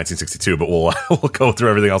gone through 1962, but we'll go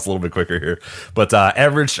through everything else a little bit quicker here. But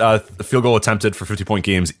average field goal attempted for 50-point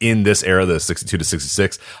games in this era, the 62 to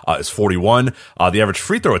 66, is 41. The average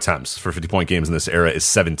free throw attempts for 50-point games in this era is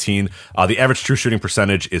 17. The average true shooting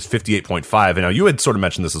percentage is 58.5. And now you had sort of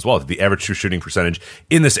mentioned this as well, that the average true shooting percentage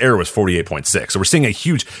in this era was 48.6. So we're seeing a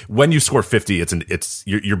huge, when you score 50,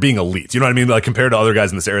 you're being elite. You know what I mean? Like compared to other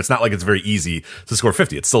guys in this era, it's not like it's very easy to score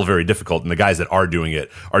 50. It's still very difficult. And the guys that are doing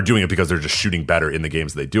it because they're just shooting better in the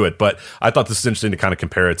games they do it. But I thought this is interesting to kind of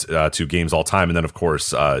compare it to games all time. And then of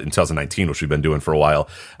course, in 2019, which we've been doing for a while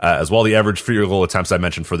as well, the average field goal attempts I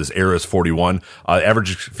mentioned for this era is 41.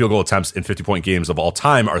 Average field goal attempts in 50-point games of all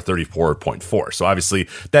time are 34.4. So obviously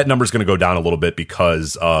that number is going to go down a little bit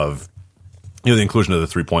because of the inclusion of the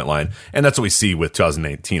 3-point line. And that's what we see with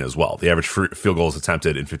 2018 as well. The average field goals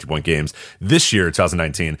attempted in 50-point games this year,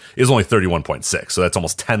 2019, is only 31.6. So that's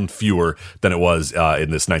almost 10 fewer than it was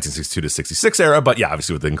in this 1962 to 66 era. But yeah,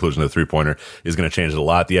 obviously with the inclusion of the 3-pointer is going to change it a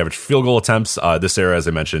lot. The average field goal attempts this era, as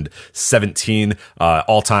I mentioned, 17.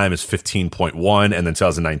 All time is 15.1. And then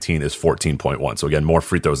 2019 is 14.1. So again, more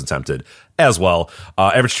free throws attempted as well.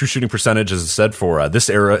 Average true shooting percentage, as I said, for this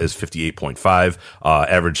era is 58.5.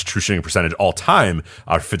 Average true shooting percentage all time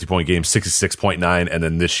for 50-point games, 66.9. And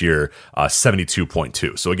then this year,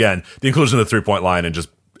 72.2. So again, the inclusion of the 3-point line and just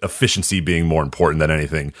efficiency being more important than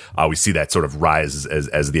anything. We see that sort of rise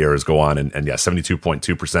as the eras go on, and yeah,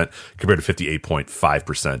 72.2% compared to 58.5%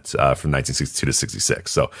 from 1962 to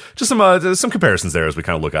 66. So just some comparisons there as we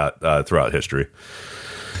kind of look at throughout history.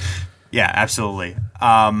 Yeah, absolutely.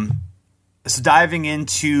 So diving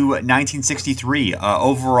into 1963,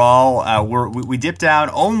 overall, we dipped down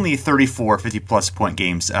only 34 50-plus point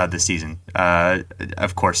games this season.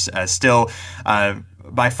 Of course, still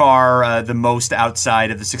by far the most outside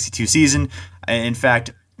of the 62 season. In fact,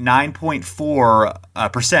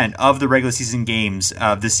 9.4% of the regular season games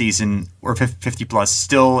of this season were 50-plus,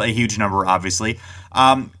 still a huge number, obviously.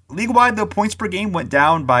 League-wide, though, points per game went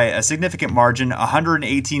down by a significant margin,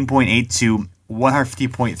 118.8 to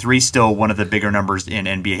 150.3, still one of the bigger numbers in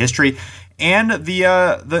NBA history. And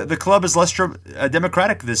the club is less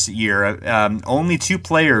democratic this year. Only two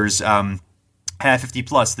players have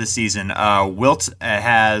 50-plus this season. Wilt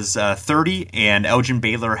has 30, and Elgin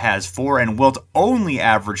Baylor has 4, and Wilt only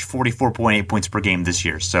averaged 44.8 points per game this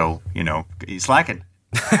year. So, he's slacking.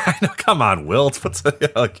 Come on, Wilt. Put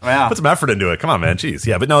some effort into it. Come on, man. Jeez.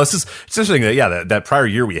 Yeah, but no, it's interesting that, that prior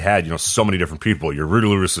year we had, so many different people. Your Rudy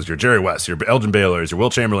Lewis's, your Jerry West, your Elgin Baylor's, your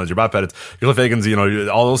Wilt Chamberlain's, your Bob Pettit's, your Cliff Higgins,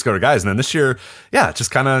 all those kind of guys. And then this year, yeah,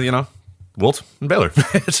 just kind of, Wilt and Baylor.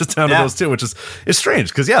 It's just down to those two, which is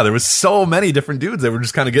strange because, yeah, there was so many different dudes that were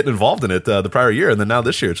just kind of getting involved in it the prior year. And then now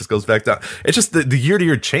this year, it just goes back down. It's just the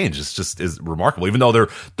year-to-year change is remarkable, even though there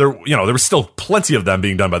was still plenty of them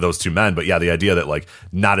being done by those two men. But, yeah, the idea that,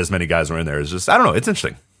 not as many guys were in there is just, I don't know, it's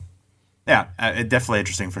interesting. Yeah, definitely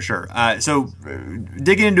interesting for sure. So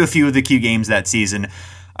digging into a few of the key games that season,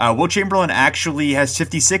 Wilt Chamberlain actually has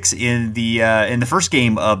 56 in the first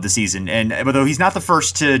game of the season, and although he's not the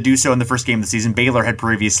first to do so in the first game of the season, Baylor had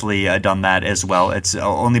previously done that as well. It's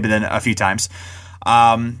only been done a few times.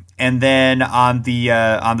 And then on the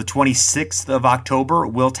 26th of October,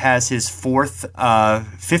 Wilt has his fourth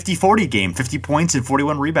 50-40 game, 50 points and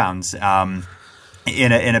 41 rebounds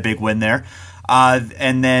in a big win there.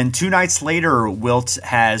 And then 2 nights later, Wilt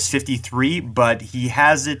has 53, but he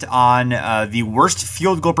has it on the worst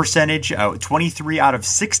field goal percentage, 23 out of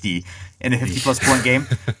 60 in a 50-plus point game.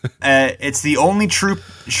 It's the only true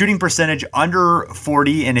shooting percentage under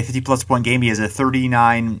 40 in a 50-plus point game. He has a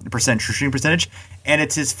 39% true shooting percentage, and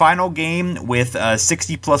it's his final game with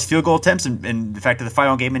 60-plus field goal attempts, and in fact, the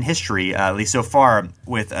final game in history, at least so far,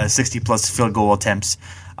 with 60-plus field goal attempts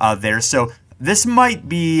there. So this might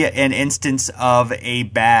be an instance of a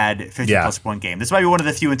bad 50-plus point game. This might be one of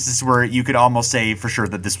the few instances where you could almost say for sure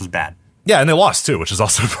that this was bad. Yeah, and they lost too, which is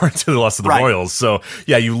also important to the loss of the Royals. So,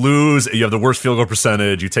 yeah, you lose, you have the worst field goal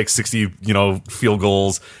percentage, you take 60, field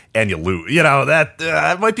goals, and you lose.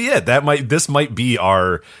 That might be it. This might be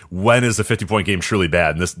our when is a 50-point game truly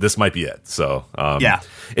bad, and this might be it. So, yeah.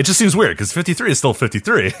 It just seems weird because 53 is still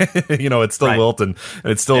 53. It's still Wilt, and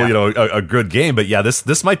it's still, a good game. But, yeah,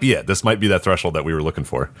 this might be it. This might be that threshold that we were looking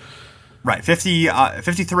for. Right,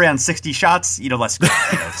 53 on 60 shots, less good.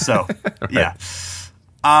 So, right. Yeah.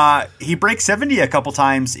 He breaks 70 a couple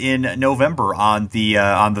times in November. On the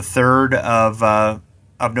 3rd of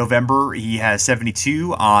November, he has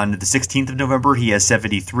 72. On the 16th of November, he has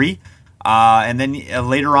 73. And then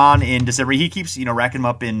later on in December, he keeps racking them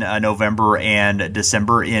up in November and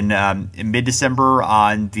December. In mid-December,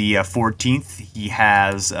 on the 14th, he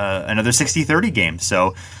has another 60-30 game.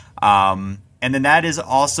 So. And then that is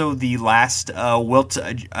also the last Wilt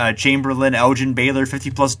Chamberlain Elgin Baylor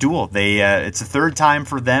 50-plus duel. It's the third time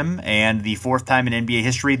for them and the fourth time in NBA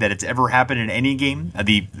history that it's ever happened in any game.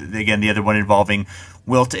 The other one involving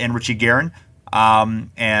Wilt and Richie Guerin.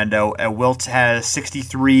 And Wilt has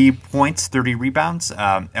 63 points, 30 rebounds.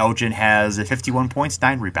 Elgin has 51 points,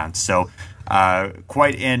 9 rebounds. So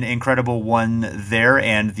quite an incredible one there,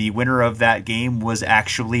 and the winner of that game was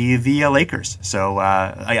actually the Lakers. So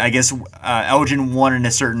I guess Elgin won in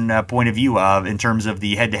a certain point of view in terms of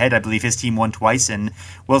the head-to-head. I believe his team won twice, and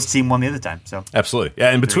Wilt's team won the other time. So absolutely, yeah.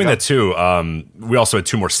 And between the two, we also had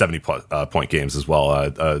 2 more 70-point games as well.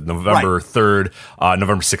 November 3rd,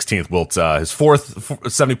 November 16th, Wilt his fourth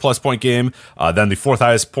 70-plus point game, then the fourth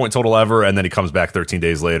highest point total ever, and then he comes back 13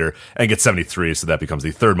 days later and gets 73. So that becomes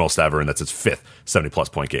the third most ever, and that's his 5th 70-plus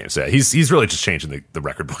point game. So yeah, he's really just changing the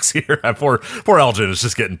record books here. Poor Elgin is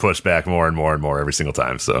just getting pushed back more and more and more every single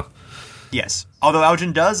time. So yes, although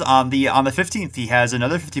Elgin does on the 15th, he has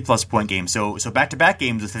another 50-plus point game. So back-to-back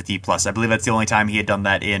games with 50-plus. I believe that's the only time he had done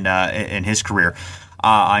that in his career.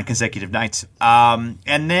 On consecutive nights. And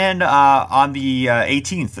then on the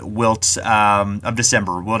 18th, Wilt of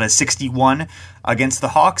December, Wilt has 61 against the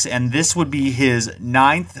Hawks, and this would be his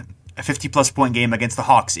 9th a 50-plus point game against the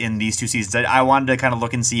Hawks in these 2 seasons. I wanted to kind of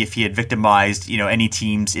look and see if he had victimized, any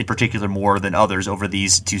teams in particular more than others over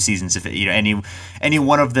these 2 seasons. If any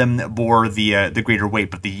one of them bore the greater weight,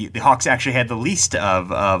 but the Hawks actually had the least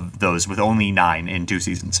of those, with only 9 in 2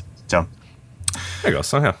 seasons. So. There you go.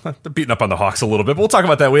 So, yeah, beating up on the Hawks a little bit. But we'll talk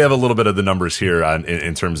about that. We have a little bit of the numbers here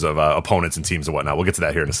in terms of opponents and teams and whatnot. We'll get to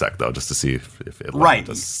that here in a sec, though, just to see if Atlanta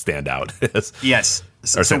does stand out. Yes.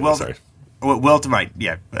 Sorry. Wilt, right?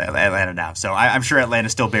 Yeah, Atlanta now. So I'm sure Atlanta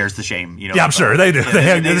still bears the shame. Yeah, I'm sure they do.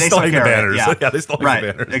 Yeah, they still hang the banners. Yeah, they still hang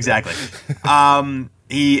the banners. Exactly.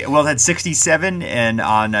 Wilt had 67 and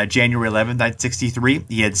on January 11th, 1963.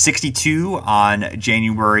 He had 62 on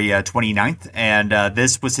January 29th, and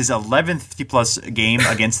this was his 11th 50-plus game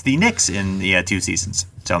against the Knicks in the 2 seasons.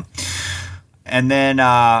 So, and then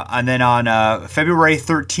on February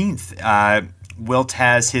 13th. Wilt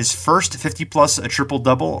has his first 50-plus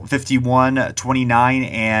triple-double, 51, 29,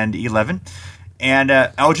 and 11. And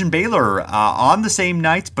Elgin Baylor, on the same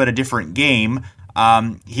night but a different game,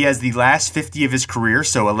 he has the last 50 of his career,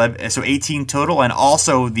 so 18 total, and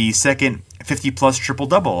also the second 50-plus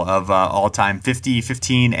triple-double of all time, 50,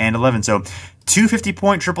 15, and 11. So 2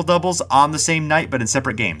 50-point triple-doubles on the same night, but in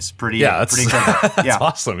separate games. Pretty incredible. That's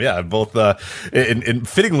awesome. Yeah, both. And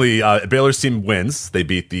fittingly, Baylor's team wins. They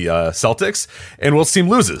beat the Celtics, and Wilt's team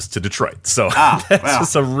loses to Detroit. So that's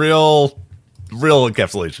just a real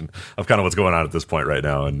encapsulation of kind of what's going on at this point right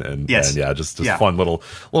now, and just fun little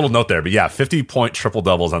note there. But yeah, 50-point triple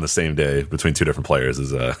doubles on the same day between 2 different players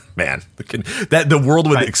is man, that the world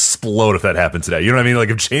would explode if that happened today. You know what I mean? Like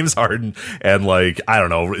if James Harden and I don't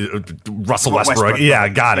know, Russell Westbrook,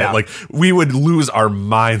 got it. Like we would lose our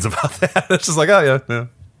minds about that. It's just like, oh yeah.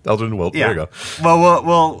 Elgin Wilt. There you go. Well,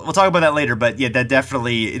 we'll talk about that later. But yeah, that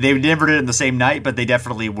definitely, they never did it in the same night, but they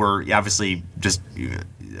definitely were obviously just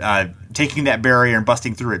taking that barrier and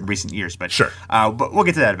busting through it in recent years. But sure. But we'll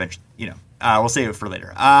get to that eventually. We'll save it for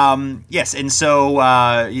later. Yes, and so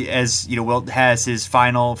as Wilt has his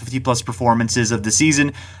final 50-plus performances of the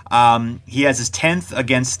season. He has his 10th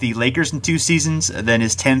against the Lakers in 2 seasons, then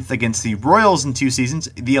his 10th against the Royals in 2 seasons,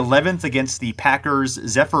 the 11th against the Packers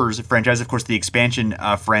Zephyrs franchise, of course, the expansion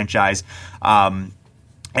franchise.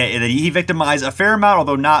 He victimized a fair amount,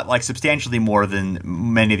 although not substantially more than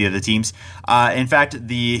many of the other teams. In fact,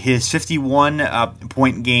 his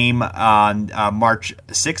 51-point game on March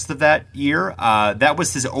 6th of that year, that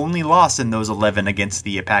was his only loss in those 11 against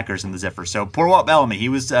the Packers and the Zephyrs. So poor Walt Bellamy, he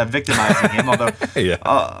was victimizing him, although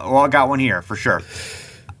Walt got one here for sure.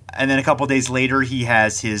 And then a couple days later, he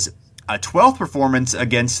has his 12th performance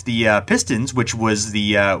against the Pistons, which was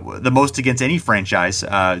the most against any franchise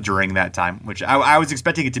during that time, which I was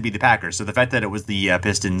expecting it to be the Packers. So the fact that it was the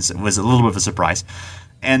Pistons was a little bit of a surprise.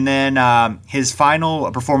 And then his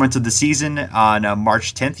final performance of the season on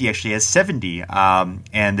March 10th, he actually has 70.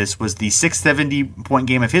 And this was the 6th 70-point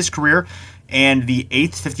game of his career and the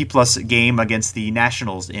 8th 50-plus game against the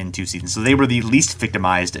Nationals in 2 seasons. So they were the least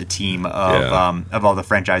victimized team of all the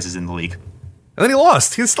franchises in the league. And then he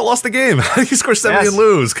lost. He still lost the game. He scored 70 and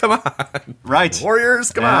lose. Come on. Right. Warriors,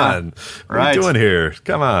 come on. What are you doing here?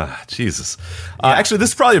 Come on. Jesus. Actually, this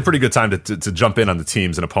is probably a pretty good time to jump in on the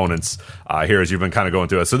teams and opponents here as you've been kind of going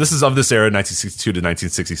through it. So this is of this era, 1962 to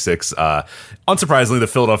 1966. Unsurprisingly, the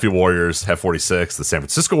Philadelphia Warriors have 46. The San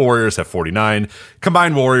Francisco Warriors have 49.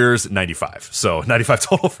 Combined Warriors, 95. So 95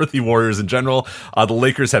 total for the Warriors in general. The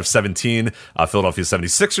Lakers have 17. Philadelphia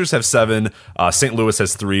 76ers have 7. St. Louis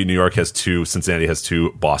has 3. New York has 2. Cincinnati has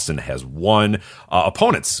 2. Boston has 1.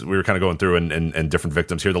 Opponents, we were kind of going through and different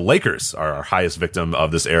victims here. The Lakers are our highest victim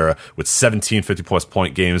of this era with 17 50-plus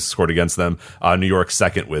point games scored against them. New York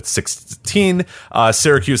second with 16.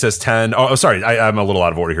 Syracuse has 10. Oh, sorry, I'm a little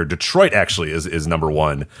out of order here. Detroit actually is number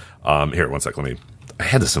 1. Here, one sec. I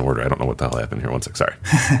had this in order. I don't know what the hell happened here. One sec. Sorry.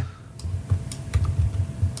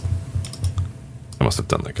 I must have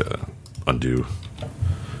done a undo.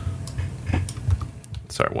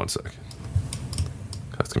 Sorry, one sec.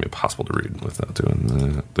 It's going to be impossible to read without doing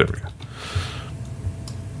that. There we go.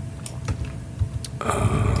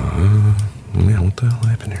 What the hell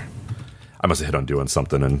happened here? I must have hit undo on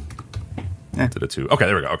something and did it too. Okay,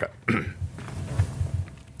 there we go. Okay.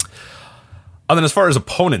 And then as far as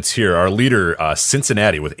opponents here, our leader,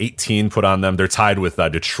 Cincinnati, with 18 put on them. They're tied with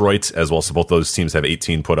Detroit as well, so both those teams have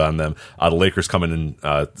 18 put on them. The Lakers coming in,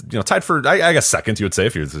 tied for, I guess, second, you would say,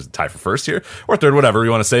 if you're tied for first here, or third, whatever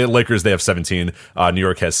you want to say. Lakers, they have 17. New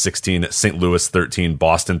York has 16. St. Louis, 13.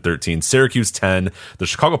 Boston, 13. Syracuse, 10. The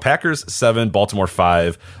Chicago Packers, 7. Baltimore,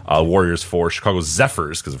 5. Warriors, 4. Chicago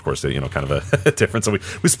Zephyrs, because, of course, they, kind of a difference. So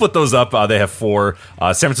we split those up. They have 4.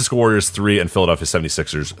 San Francisco Warriors, 3. And Philadelphia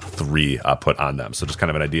 76ers, 3 put on them. So just kind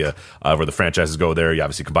of an idea of where the franchises go there. You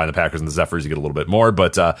obviously combine the Packers and the Zephyrs, you get a little bit more.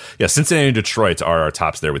 But Cincinnati and Detroit are our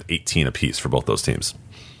tops there with 18 apiece for both those teams.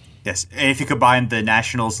 Yes, and if you combine the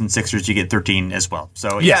Nationals and Sixers, you get 13 as well.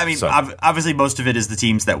 So obviously most of it is the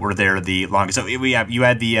teams that were there the longest. So you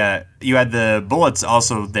had the Bullets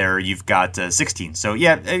also there. You've got 16. So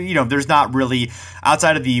there's not really,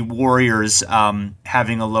 outside of the Warriors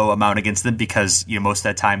having a low amount against them, because most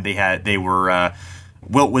of that time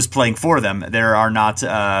Wilt was playing for them. There are not,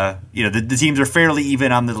 the teams are fairly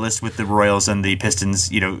even on the list, with the Royals and the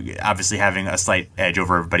Pistons, obviously having a slight edge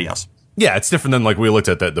over everybody else. Yeah, it's different than like we looked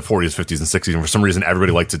at the 40s, 50s, and 60s, and for some reason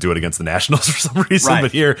everybody liked to do it against the Nationals for some reason. Right,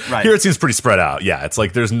 but here it seems pretty spread out. Yeah, it's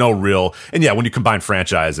like there's no real, and when you combine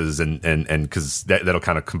franchises and because that'll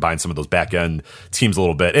kind of combine some of those back end teams a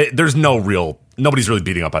little bit. There's no real. Nobody's really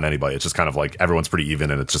beating up on anybody. It's just kind of like everyone's pretty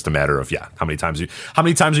even, and it's just a matter of how many times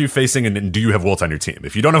are you facing, and do you have Wilt on your team?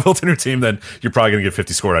 If you don't have Wilt on your team, then you're probably going to get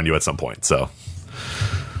 50 scored on you at some point. So,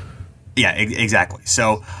 yeah, exactly.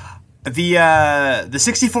 So. The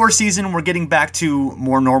 64 season, we're getting back to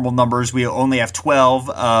more normal numbers. We only have 12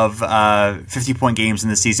 of 50-point games in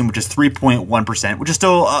the season, which is 3.1%, which is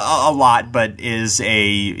still a lot, but is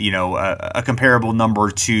a comparable number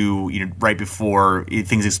to right before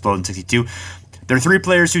things explode in 62. There are 3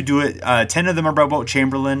 players who do it. 10 of them are by Wilt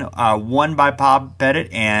Chamberlain, 1 by Bob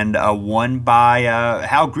Pettit, and 1 by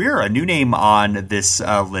Hal Greer, a new name on this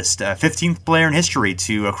list. 15th player in history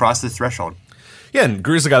to cross the threshold. Yeah, and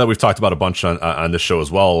Greer's the guy that we've talked about a bunch on this show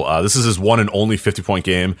as well. This is his one and only 50-point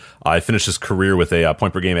game. He finished his career with a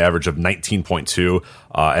point-per-game average of 19.2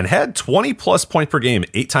 and had 20-plus point per game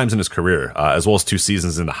 8 times in his career, as well as 2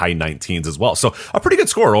 seasons in the high 19s as well. So a pretty good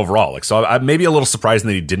score overall. So I'm maybe a little surprised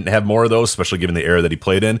that he didn't have more of those, especially given the era that he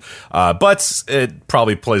played in. But it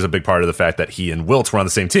probably plays a big part of the fact that he and Wilt were on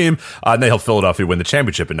the same team, and they helped Philadelphia win the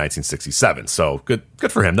championship in 1967. So good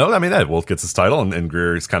for him, though. I mean, Wilt gets his title, and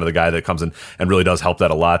Greer is kind of the guy that comes in and really does help that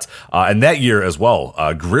a lot. And that year as well,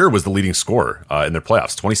 Greer was the leading scorer in their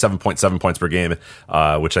playoffs, 27.7 points per game,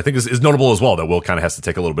 which I think is notable as well, that Wilt kind of has to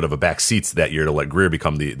take a little bit of a back seat that year to let Greer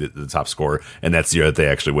become the top scorer, and that's the year that they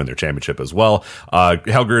actually win their championship as well.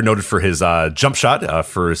 Hal Greer noted for his jump shot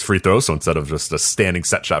for his free throws, so instead of just a standing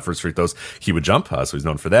set shot for his free throws, he would jump, so he's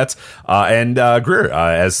known for that. And Greer,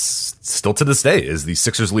 as still to this day, is the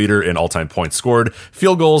Sixers leader in all-time points scored,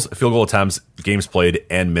 field goals, field goal attempts, games played,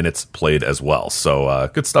 and minutes played as well. So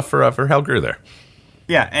good stuff for Hal Greer there.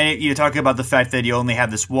 Yeah, and you're talking about the fact that you only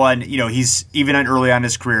have this one. He's even early on in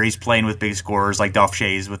his career, he's playing with big scorers like Dolph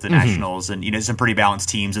Schayes with the Nationals, and some pretty balanced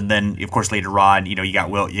teams. And then, of course, later on, you got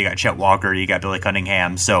Wilt, you got Chet Walker, you got Billy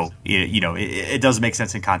Cunningham. So it does make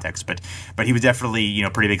sense in context. But he was definitely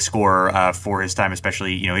pretty big scorer for his time,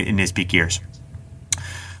 especially in his peak years.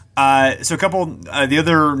 So a couple, the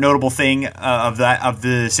other notable thing of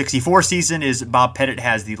the 64 season is Bob Pettit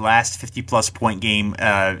has the last 50-plus point game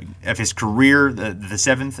of his career, the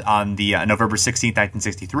 7th on the November 16th,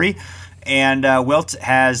 1963. And Wilt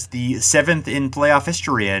has the 7th in playoff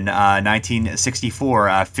history in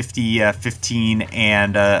 1964, 50, 15,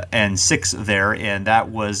 and 6 there. And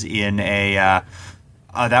that was in a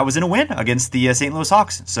win against the St. Louis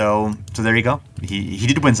Hawks. So there you go. He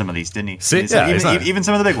did win some of these, didn't he? See, even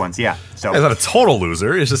some of the big ones. Yeah. So he's not a total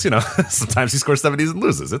loser. It's just sometimes he scores 70s and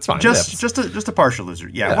loses. It's fine. Just a partial loser.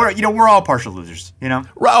 Yeah. We're all partial losers.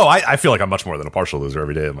 Oh, I feel like I'm much more than a partial loser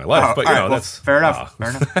every day of my life. But that's fair enough. Fair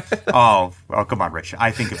enough. Oh, come on, Rich. I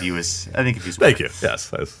think of you as. Thank you.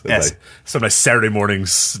 Yes. Some nice Saturday mornings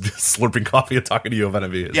slurping coffee and talking to you about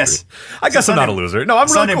NBA history. Yes. I guess I'm not a loser. No, I'm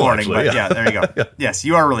really Sunday cool, morning. actually. But yeah, there you go. Yeah. Yes,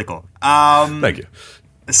 you are really cool. Thank you.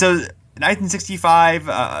 So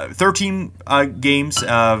 1965, 13 games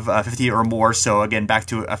of 50 or more. So again, back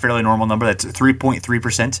to a fairly normal number. That's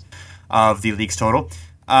 3.3% of the league's total.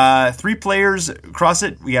 3 players cross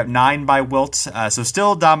it. We have 9 by Wilt. So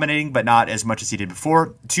still dominating, but not as much as he did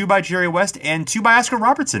before. 2 by Jerry West and 2 by Oscar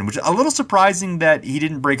Robertson, which is a little surprising that he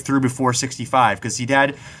didn't break through before 65, because he'd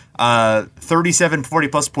had 37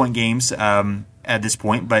 40-plus point games at this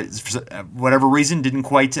point, but for whatever reason didn't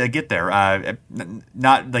quite get there.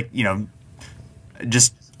 Not like,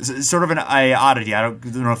 just sort of an oddity. I don't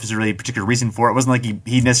know if there's a really particular reason for it. It wasn't like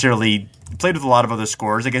he necessarily played with a lot of other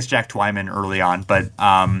scorers. I guess Jack Twyman early on, but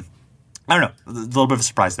I don't know. A little bit of a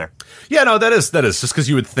surprise there. Yeah, no, that is just because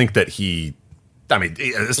you would think that I mean,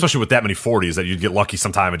 especially with that many 40s, that you'd get lucky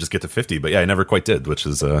sometime and just get to 50. But yeah, he never quite did, which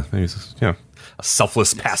is, he's, a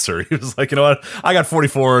selfless passer. He was like, you know what? I got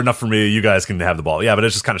 44, enough for me. You guys can have the ball. Yeah, but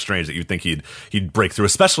it's just kind of strange that you'd think he'd break through,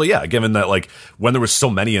 especially, given that, like, when there was so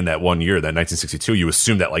many in that one year, that 1962, you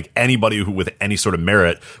assume that, like, anybody who with any sort of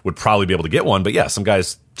merit would probably be able to get one. But yeah, some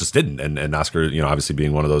guys just didn't. And Oscar, obviously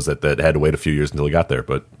being one of those that had to wait a few years until he got there,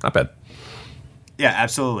 but not bad. Yeah,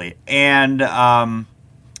 absolutely. And,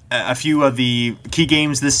 a few of the key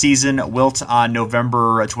games this season, Wilt on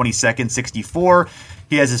November 22nd, 64.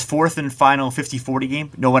 He has his fourth and final 50-40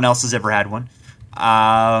 game. No one else has ever had one.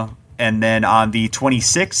 And then on the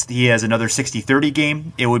 26th, he has another 60-30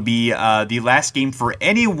 game. It would be the last game for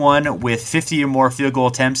anyone with 50 or more field goal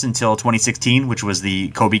attempts until 2016, which was the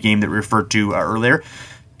Kobe game that we referred to earlier.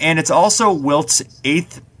 And it's also Wilt's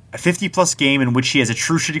eighth 50-plus game in which he has a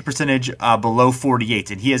true shooting percentage below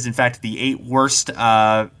 48. And he has, in fact, the 8 worst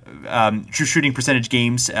true shooting percentage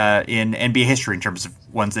games in NBA history in terms of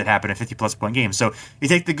ones that happen in 50-plus point games. So you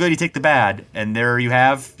take the good, you take the bad, and there you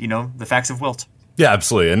have, the facts of Wilt. Yeah,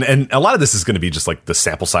 absolutely. And a lot of this is going to be just like the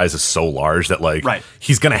sample size is so large that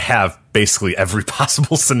he's going to have basically every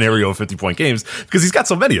possible scenario of 50-point games because he's got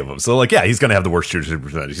so many of them. So he's going to have the worst shooting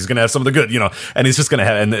percentage. He's going to have some of the good, and he's just going to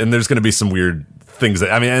have, and there's going to be some weird things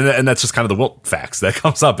that, and that's just kind of the Wilt facts that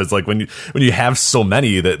comes up. It's like when you have so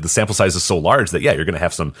many that the sample size is so large that you're going to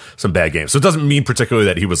have some bad games. So it doesn't mean particularly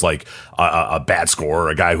that he was like a bad scorer or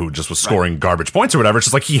a guy who just was scoring garbage points or whatever. It's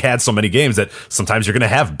just like he had so many games that sometimes you're going to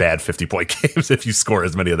have bad 50-point games if you score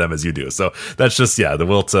as many of them as you do. So that's just the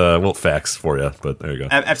Wilt facts for you. But there you go.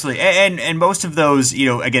 Absolutely, and most of those,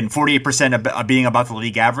 again, 48% being about the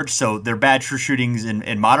league average. So they're bad true shootings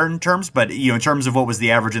in modern terms, but in terms of what was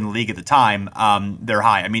the average in the league at the time, they're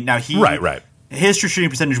high. I mean, now his true shooting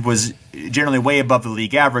percentage was generally way above the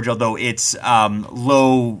league average, although it's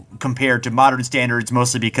low compared to modern standards,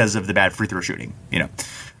 mostly because of the bad free throw shooting.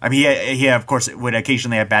 I mean, he of course would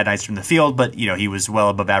occasionally have bad nights from the field, but he was well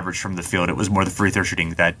above average from the field. It was more the free throw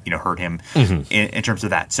shooting that hurt him in terms of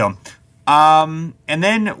that. So, and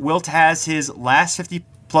then Wilt has his last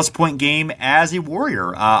 50-plus point game as a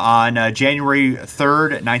Warrior on January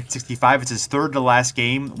 3rd, 1965. It's his third to last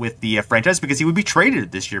game with the franchise because he would be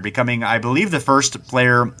traded this year, becoming, I believe, the first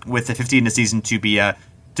player with a 50 in the season to be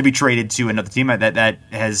traded to another team. That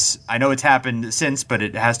has, I know it's happened since, but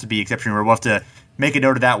it has to be exceptional. We'll have to make a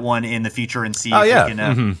note of that one in the future and see if we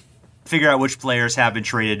can figure out which players have been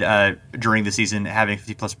traded during the season having a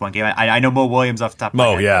 50-plus point game. I know Mo Williams off the top of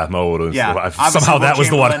my head. Mo Williams. Yeah, somehow that was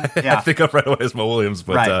the one I think of right away as Mo Williams.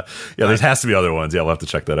 But there has to be other ones. Yeah, we'll have to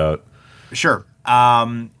check that out. Sure.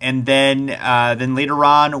 And then later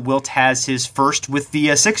on, Wilt has his first with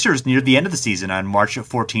the Sixers near the end of the season on March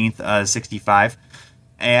 14th, 65.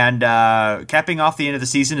 And capping off the end of the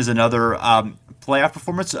season is another playoff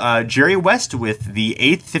performance. Jerry West with the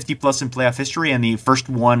 8th 50-plus in playoff history and the first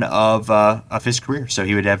one of his career. So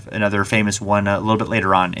he would have another famous one a little bit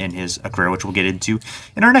later on in his career, which we'll get into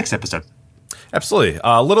in our next episode. Absolutely.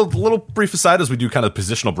 A little brief aside as we do kind of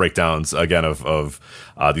positional breakdowns again of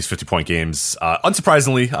these 50-point games.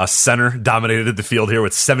 Unsurprisingly, center dominated the field here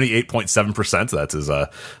with 78.7%. That is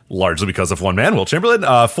largely because of one man, Wilt Chamberlain.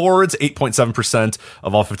 Forwards, 8.7%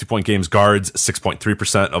 of all 50-point games. Guards,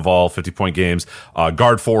 6.3% of all 50-point games.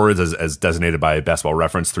 Guard forwards, as designated by Basketball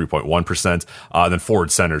Reference, 3.1%. Then forward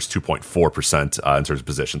centers, 2.4% in terms of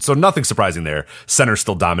position. So nothing surprising there. Centers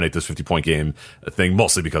still dominate this 50-point game thing,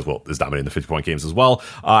 mostly because Wilt is dominating the 50-point games as well.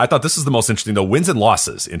 I thought this is the most interesting, though. Wins and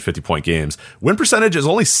losses in 50-point games. Win percentage is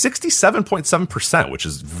only 67.7%, which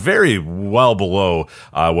is very well below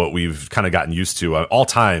what we've kind of gotten used to. All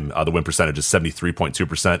time, the win percentage is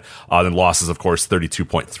 73.2%. Then losses, of course,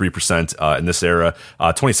 32.3% in this era,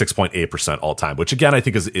 26.8% all time, which again, I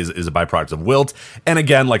think is a byproduct of Wilt. And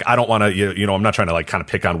again, I don't want to, I'm not trying to kind of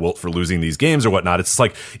pick on Wilt for losing these games or whatnot. It's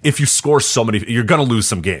like, if you score so many, you're going to lose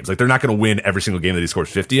some games. They're not going to win every single game that he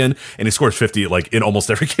scores 50 in, and he scores 50 in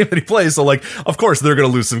almost every game that he plays. So of course they're going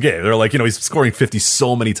to lose some games. They're he's scoring 50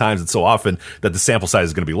 so many times and so often that the sample size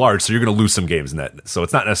is going to be large. So you're going to lose some games in that. So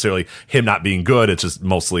it's not necessarily him not being good. It's just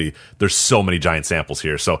mostly there's so many giant samples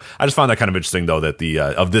here. So I just found that kind of interesting, though, that the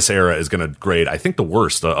of this era is going to grade, I think, the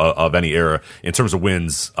worst of any era in terms of win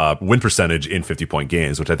percentage in 50-point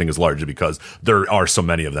games, which I think is largely because there are so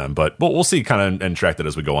many of them. But we'll see kind of and track that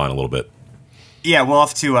as we go on a little bit. Yeah, we'll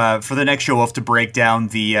have to, for the next show, we'll have to break down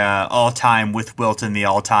the all-time with Wilt and the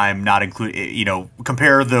all-time not include,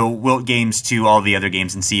 compare the Wilt games to all the other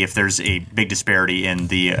games and see if there's a big disparity in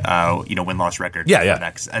the, win-loss record. Yeah. I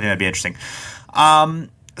think that'd be interesting.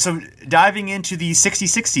 So diving into the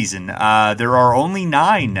 66 season, there are only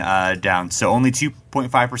 9 down, so only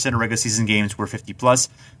 2.5% of regular season games were 50 plus.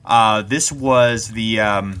 This was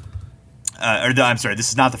I'm sorry, this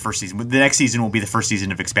is not the first season. The next season will be the first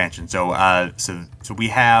season of expansion. So we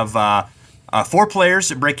have 4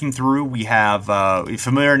 players breaking through. We have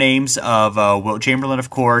familiar names of Wilt Chamberlain, of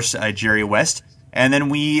course, Jerry West. And then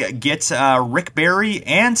we get Rick Barry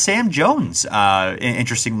and Sam Jones,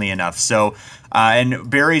 interestingly enough. So, and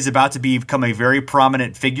Barry is about to become a very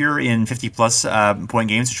prominent figure in 50-plus point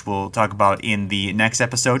games, which we'll talk about in the next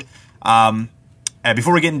episode.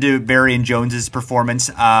 Before we get into Barry and Jones's performance,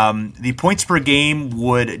 the points per game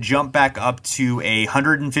would jump back up to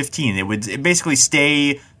 115. It would basically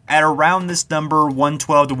stay at around this number,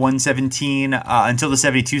 112 to 117, until the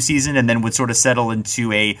 72 season, and then would sort of settle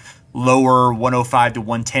into a lower 105 to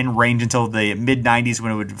 110 range until the mid-90s when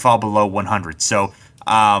it would fall below 100. So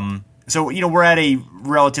we're at a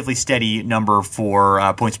relatively steady number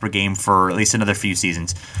for points per game for at least another few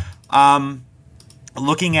seasons.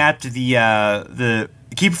 Looking at the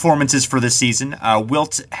key performances for this season,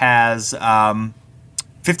 Wilt has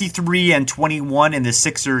 53 and 21 in the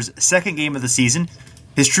Sixers' second game of the season.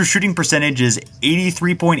 His true shooting percentage is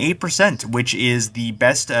 83.8%, which is the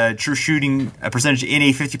best true shooting percentage in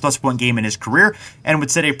a 50-plus point game in his career, and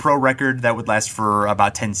would set a pro record that would last for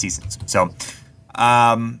about 10 seasons. So,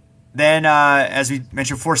 then, as we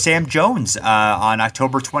mentioned before, Sam Jones on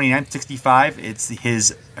October 29th, 65. It's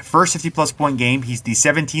his first 50-plus point game. He's the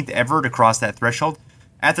 17th ever to cross that threshold.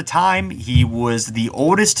 At the time, he was the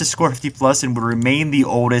oldest to score 50-plus and would remain the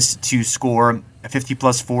oldest to score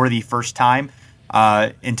 50-plus for the first time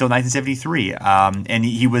until 1973. And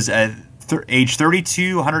he was at age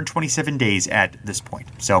 32, 127 days at this point.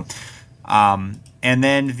 So, and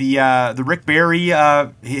then the Rick Barry,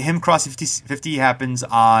 him crossing 50 happens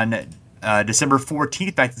on December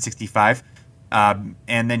 14th, 1965. And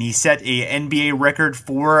then he set a NBA record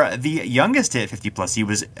for the youngest to hit 50 plus. He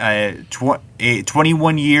was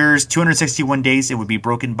 21 years, 261 days. It would be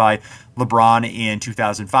broken by LeBron in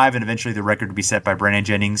 2005, and eventually the record would be set by Brandon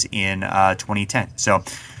Jennings in 2010. So,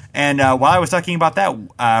 and while I was talking about that,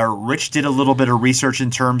 Rich did a little bit of research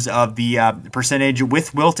in terms of the percentage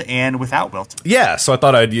with Wilt and without Wilt. Yeah, so I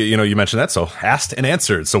thought you mentioned that, so asked and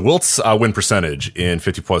answered. So Wilt's win percentage in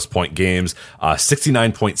 50-plus point games,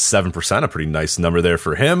 69.7%, a pretty nice number there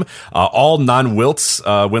for him. All non-Wilt's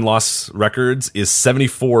win-loss records is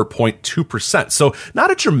 74.2%. So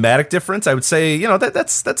not a dramatic difference. I would say,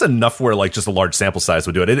 that's enough where like just a large sample size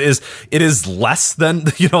would do it. It is less than,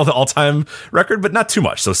 the all-time record, but not too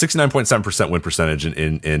much. So 69.7% win percentage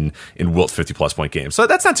in Wilt 50-plus point games. So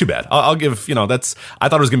that's not too bad. I'll give, I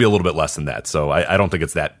thought it was going to be a little bit less than that. So I don't think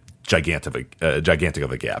it's that gigantic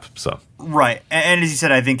of a gap. So right. And as you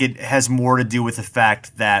said, I think it has more to do with the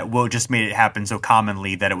fact that Wilt just made it happen so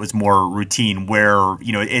commonly that it was more routine, where,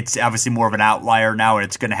 it's obviously more of an outlier now, and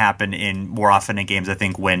it's going to happen in more often in games, I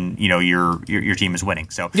think, when, your team is winning.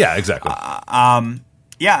 So yeah, exactly.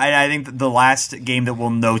 Yeah, I think the last game that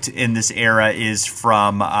we'll note in this era is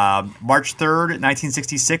from March 3rd,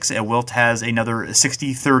 1966. Wilt has another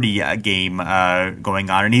 60-30 game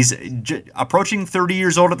going on, and he's approaching 30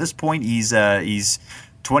 years old at this point. He's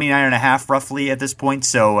 29 and a half roughly at this point,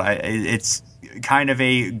 so it's kind of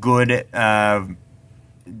a good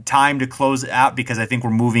time to close out, because I think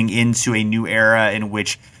we're moving into a new era in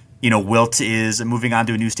which Wilt is moving on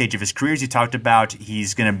to a new stage of his career. As you talked about,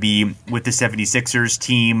 he's going to be with the 76ers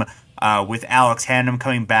team, with Alex Hannum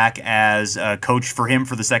coming back as a coach for him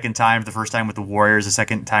for the second time. The first time with the Warriors, the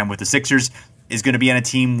second time with the Sixers. Is going to be on a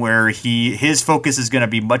team where his focus is going to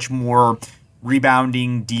be much more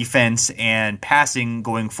rebounding, defense, and passing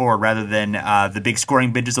going forward, rather than the big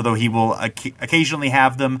scoring binges, although he will occasionally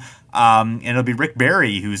have them. And it'll be Rick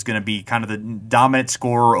Barry who's going to be kind of the dominant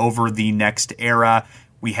scorer over the next era.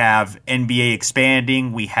 We have NBA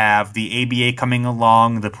expanding. We have the ABA coming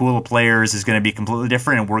along. The pool of players is going to be completely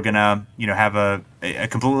different, and we're going to, have a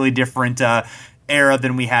completely different era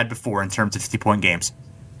than we had before in terms of 50-point games.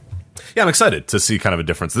 Yeah, I'm excited to see kind of a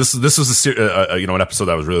difference. This was an episode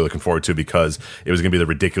that I was really looking forward to, because it was going to be the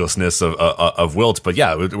ridiculousness of Wilt. But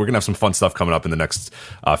yeah, we're going to have some fun stuff coming up in the next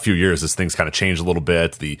few years as things kind of change a little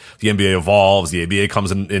bit. The NBA evolves, the ABA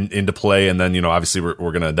comes into play, and then obviously we're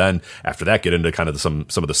going to then after that get into kind of some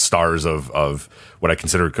of the stars of what I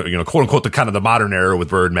consider quote unquote the kind of the modern era with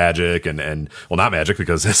Bird, Magic, and well, not Magic,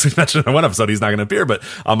 because as we mentioned in one episode he's not going to appear, but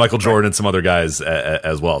Michael Jordan and some other guys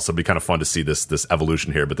as well. So it'd be kind of fun to see this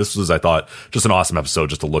evolution here. But this was, I thought just an awesome episode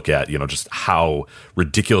just to look at, just how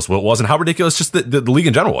ridiculous Wilt was and how ridiculous just the league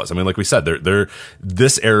in general was. I mean, like we said,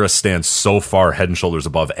 this era stands so far head and shoulders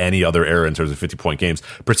above any other era in terms of 50-point games,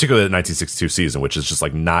 particularly the 1962 season, which is just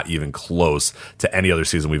like not even close to any other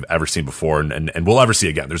season we've ever seen before and we'll ever see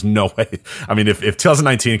again. There's no way. I mean, if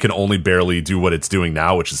 2019 can only barely do what it's doing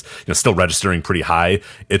now, which is still registering pretty high,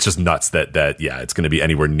 it's just nuts that it's going to be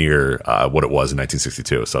anywhere near what it was in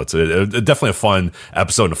 1962. So it's definitely a fun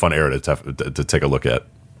episode and a fun era to take a look at.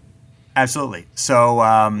 Absolutely. So,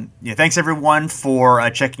 thanks everyone for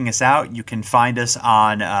checking us out. You can find us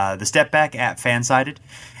on the Step Back at Fansided.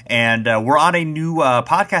 And we're on a new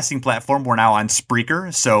podcasting platform. We're now on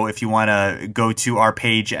Spreaker. So if you want to go to our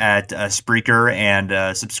page at Spreaker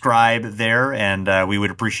and subscribe there, and we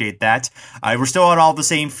would appreciate that. We're still on all the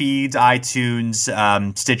same feeds,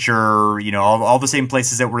 iTunes, Stitcher, all the same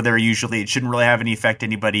places that we're there usually. It shouldn't really have any effect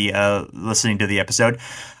anybody listening to the episode.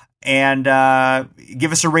 And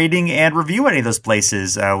give us a rating and review any of those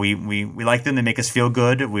places. We like them. They make us feel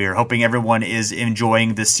good. We're hoping everyone is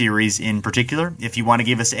enjoying this series in particular. If you want to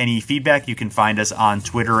give us any feedback, you can find us on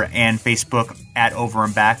Twitter and Facebook at Over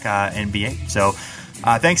and Back NBA. So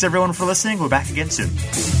thanks, everyone, for listening. We're back again soon.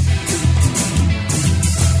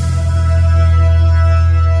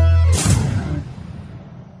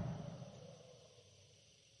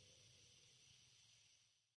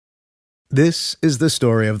 This is the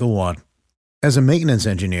story of the one. As a maintenance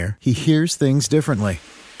engineer, he hears things differently.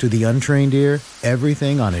 To the untrained ear,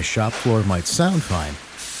 everything on his shop floor might sound fine,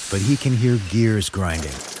 but he can hear gears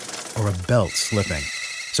grinding or a belt slipping.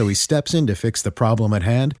 So he steps in to fix the problem at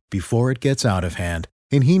hand before it gets out of hand.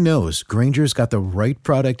 And he knows Grainger's got the right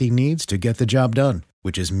product he needs to get the job done,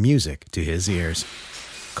 which is music to his ears.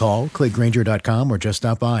 Call, click Grainger.com, or just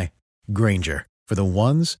stop by. Grainger, for the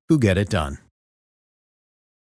ones who get it done.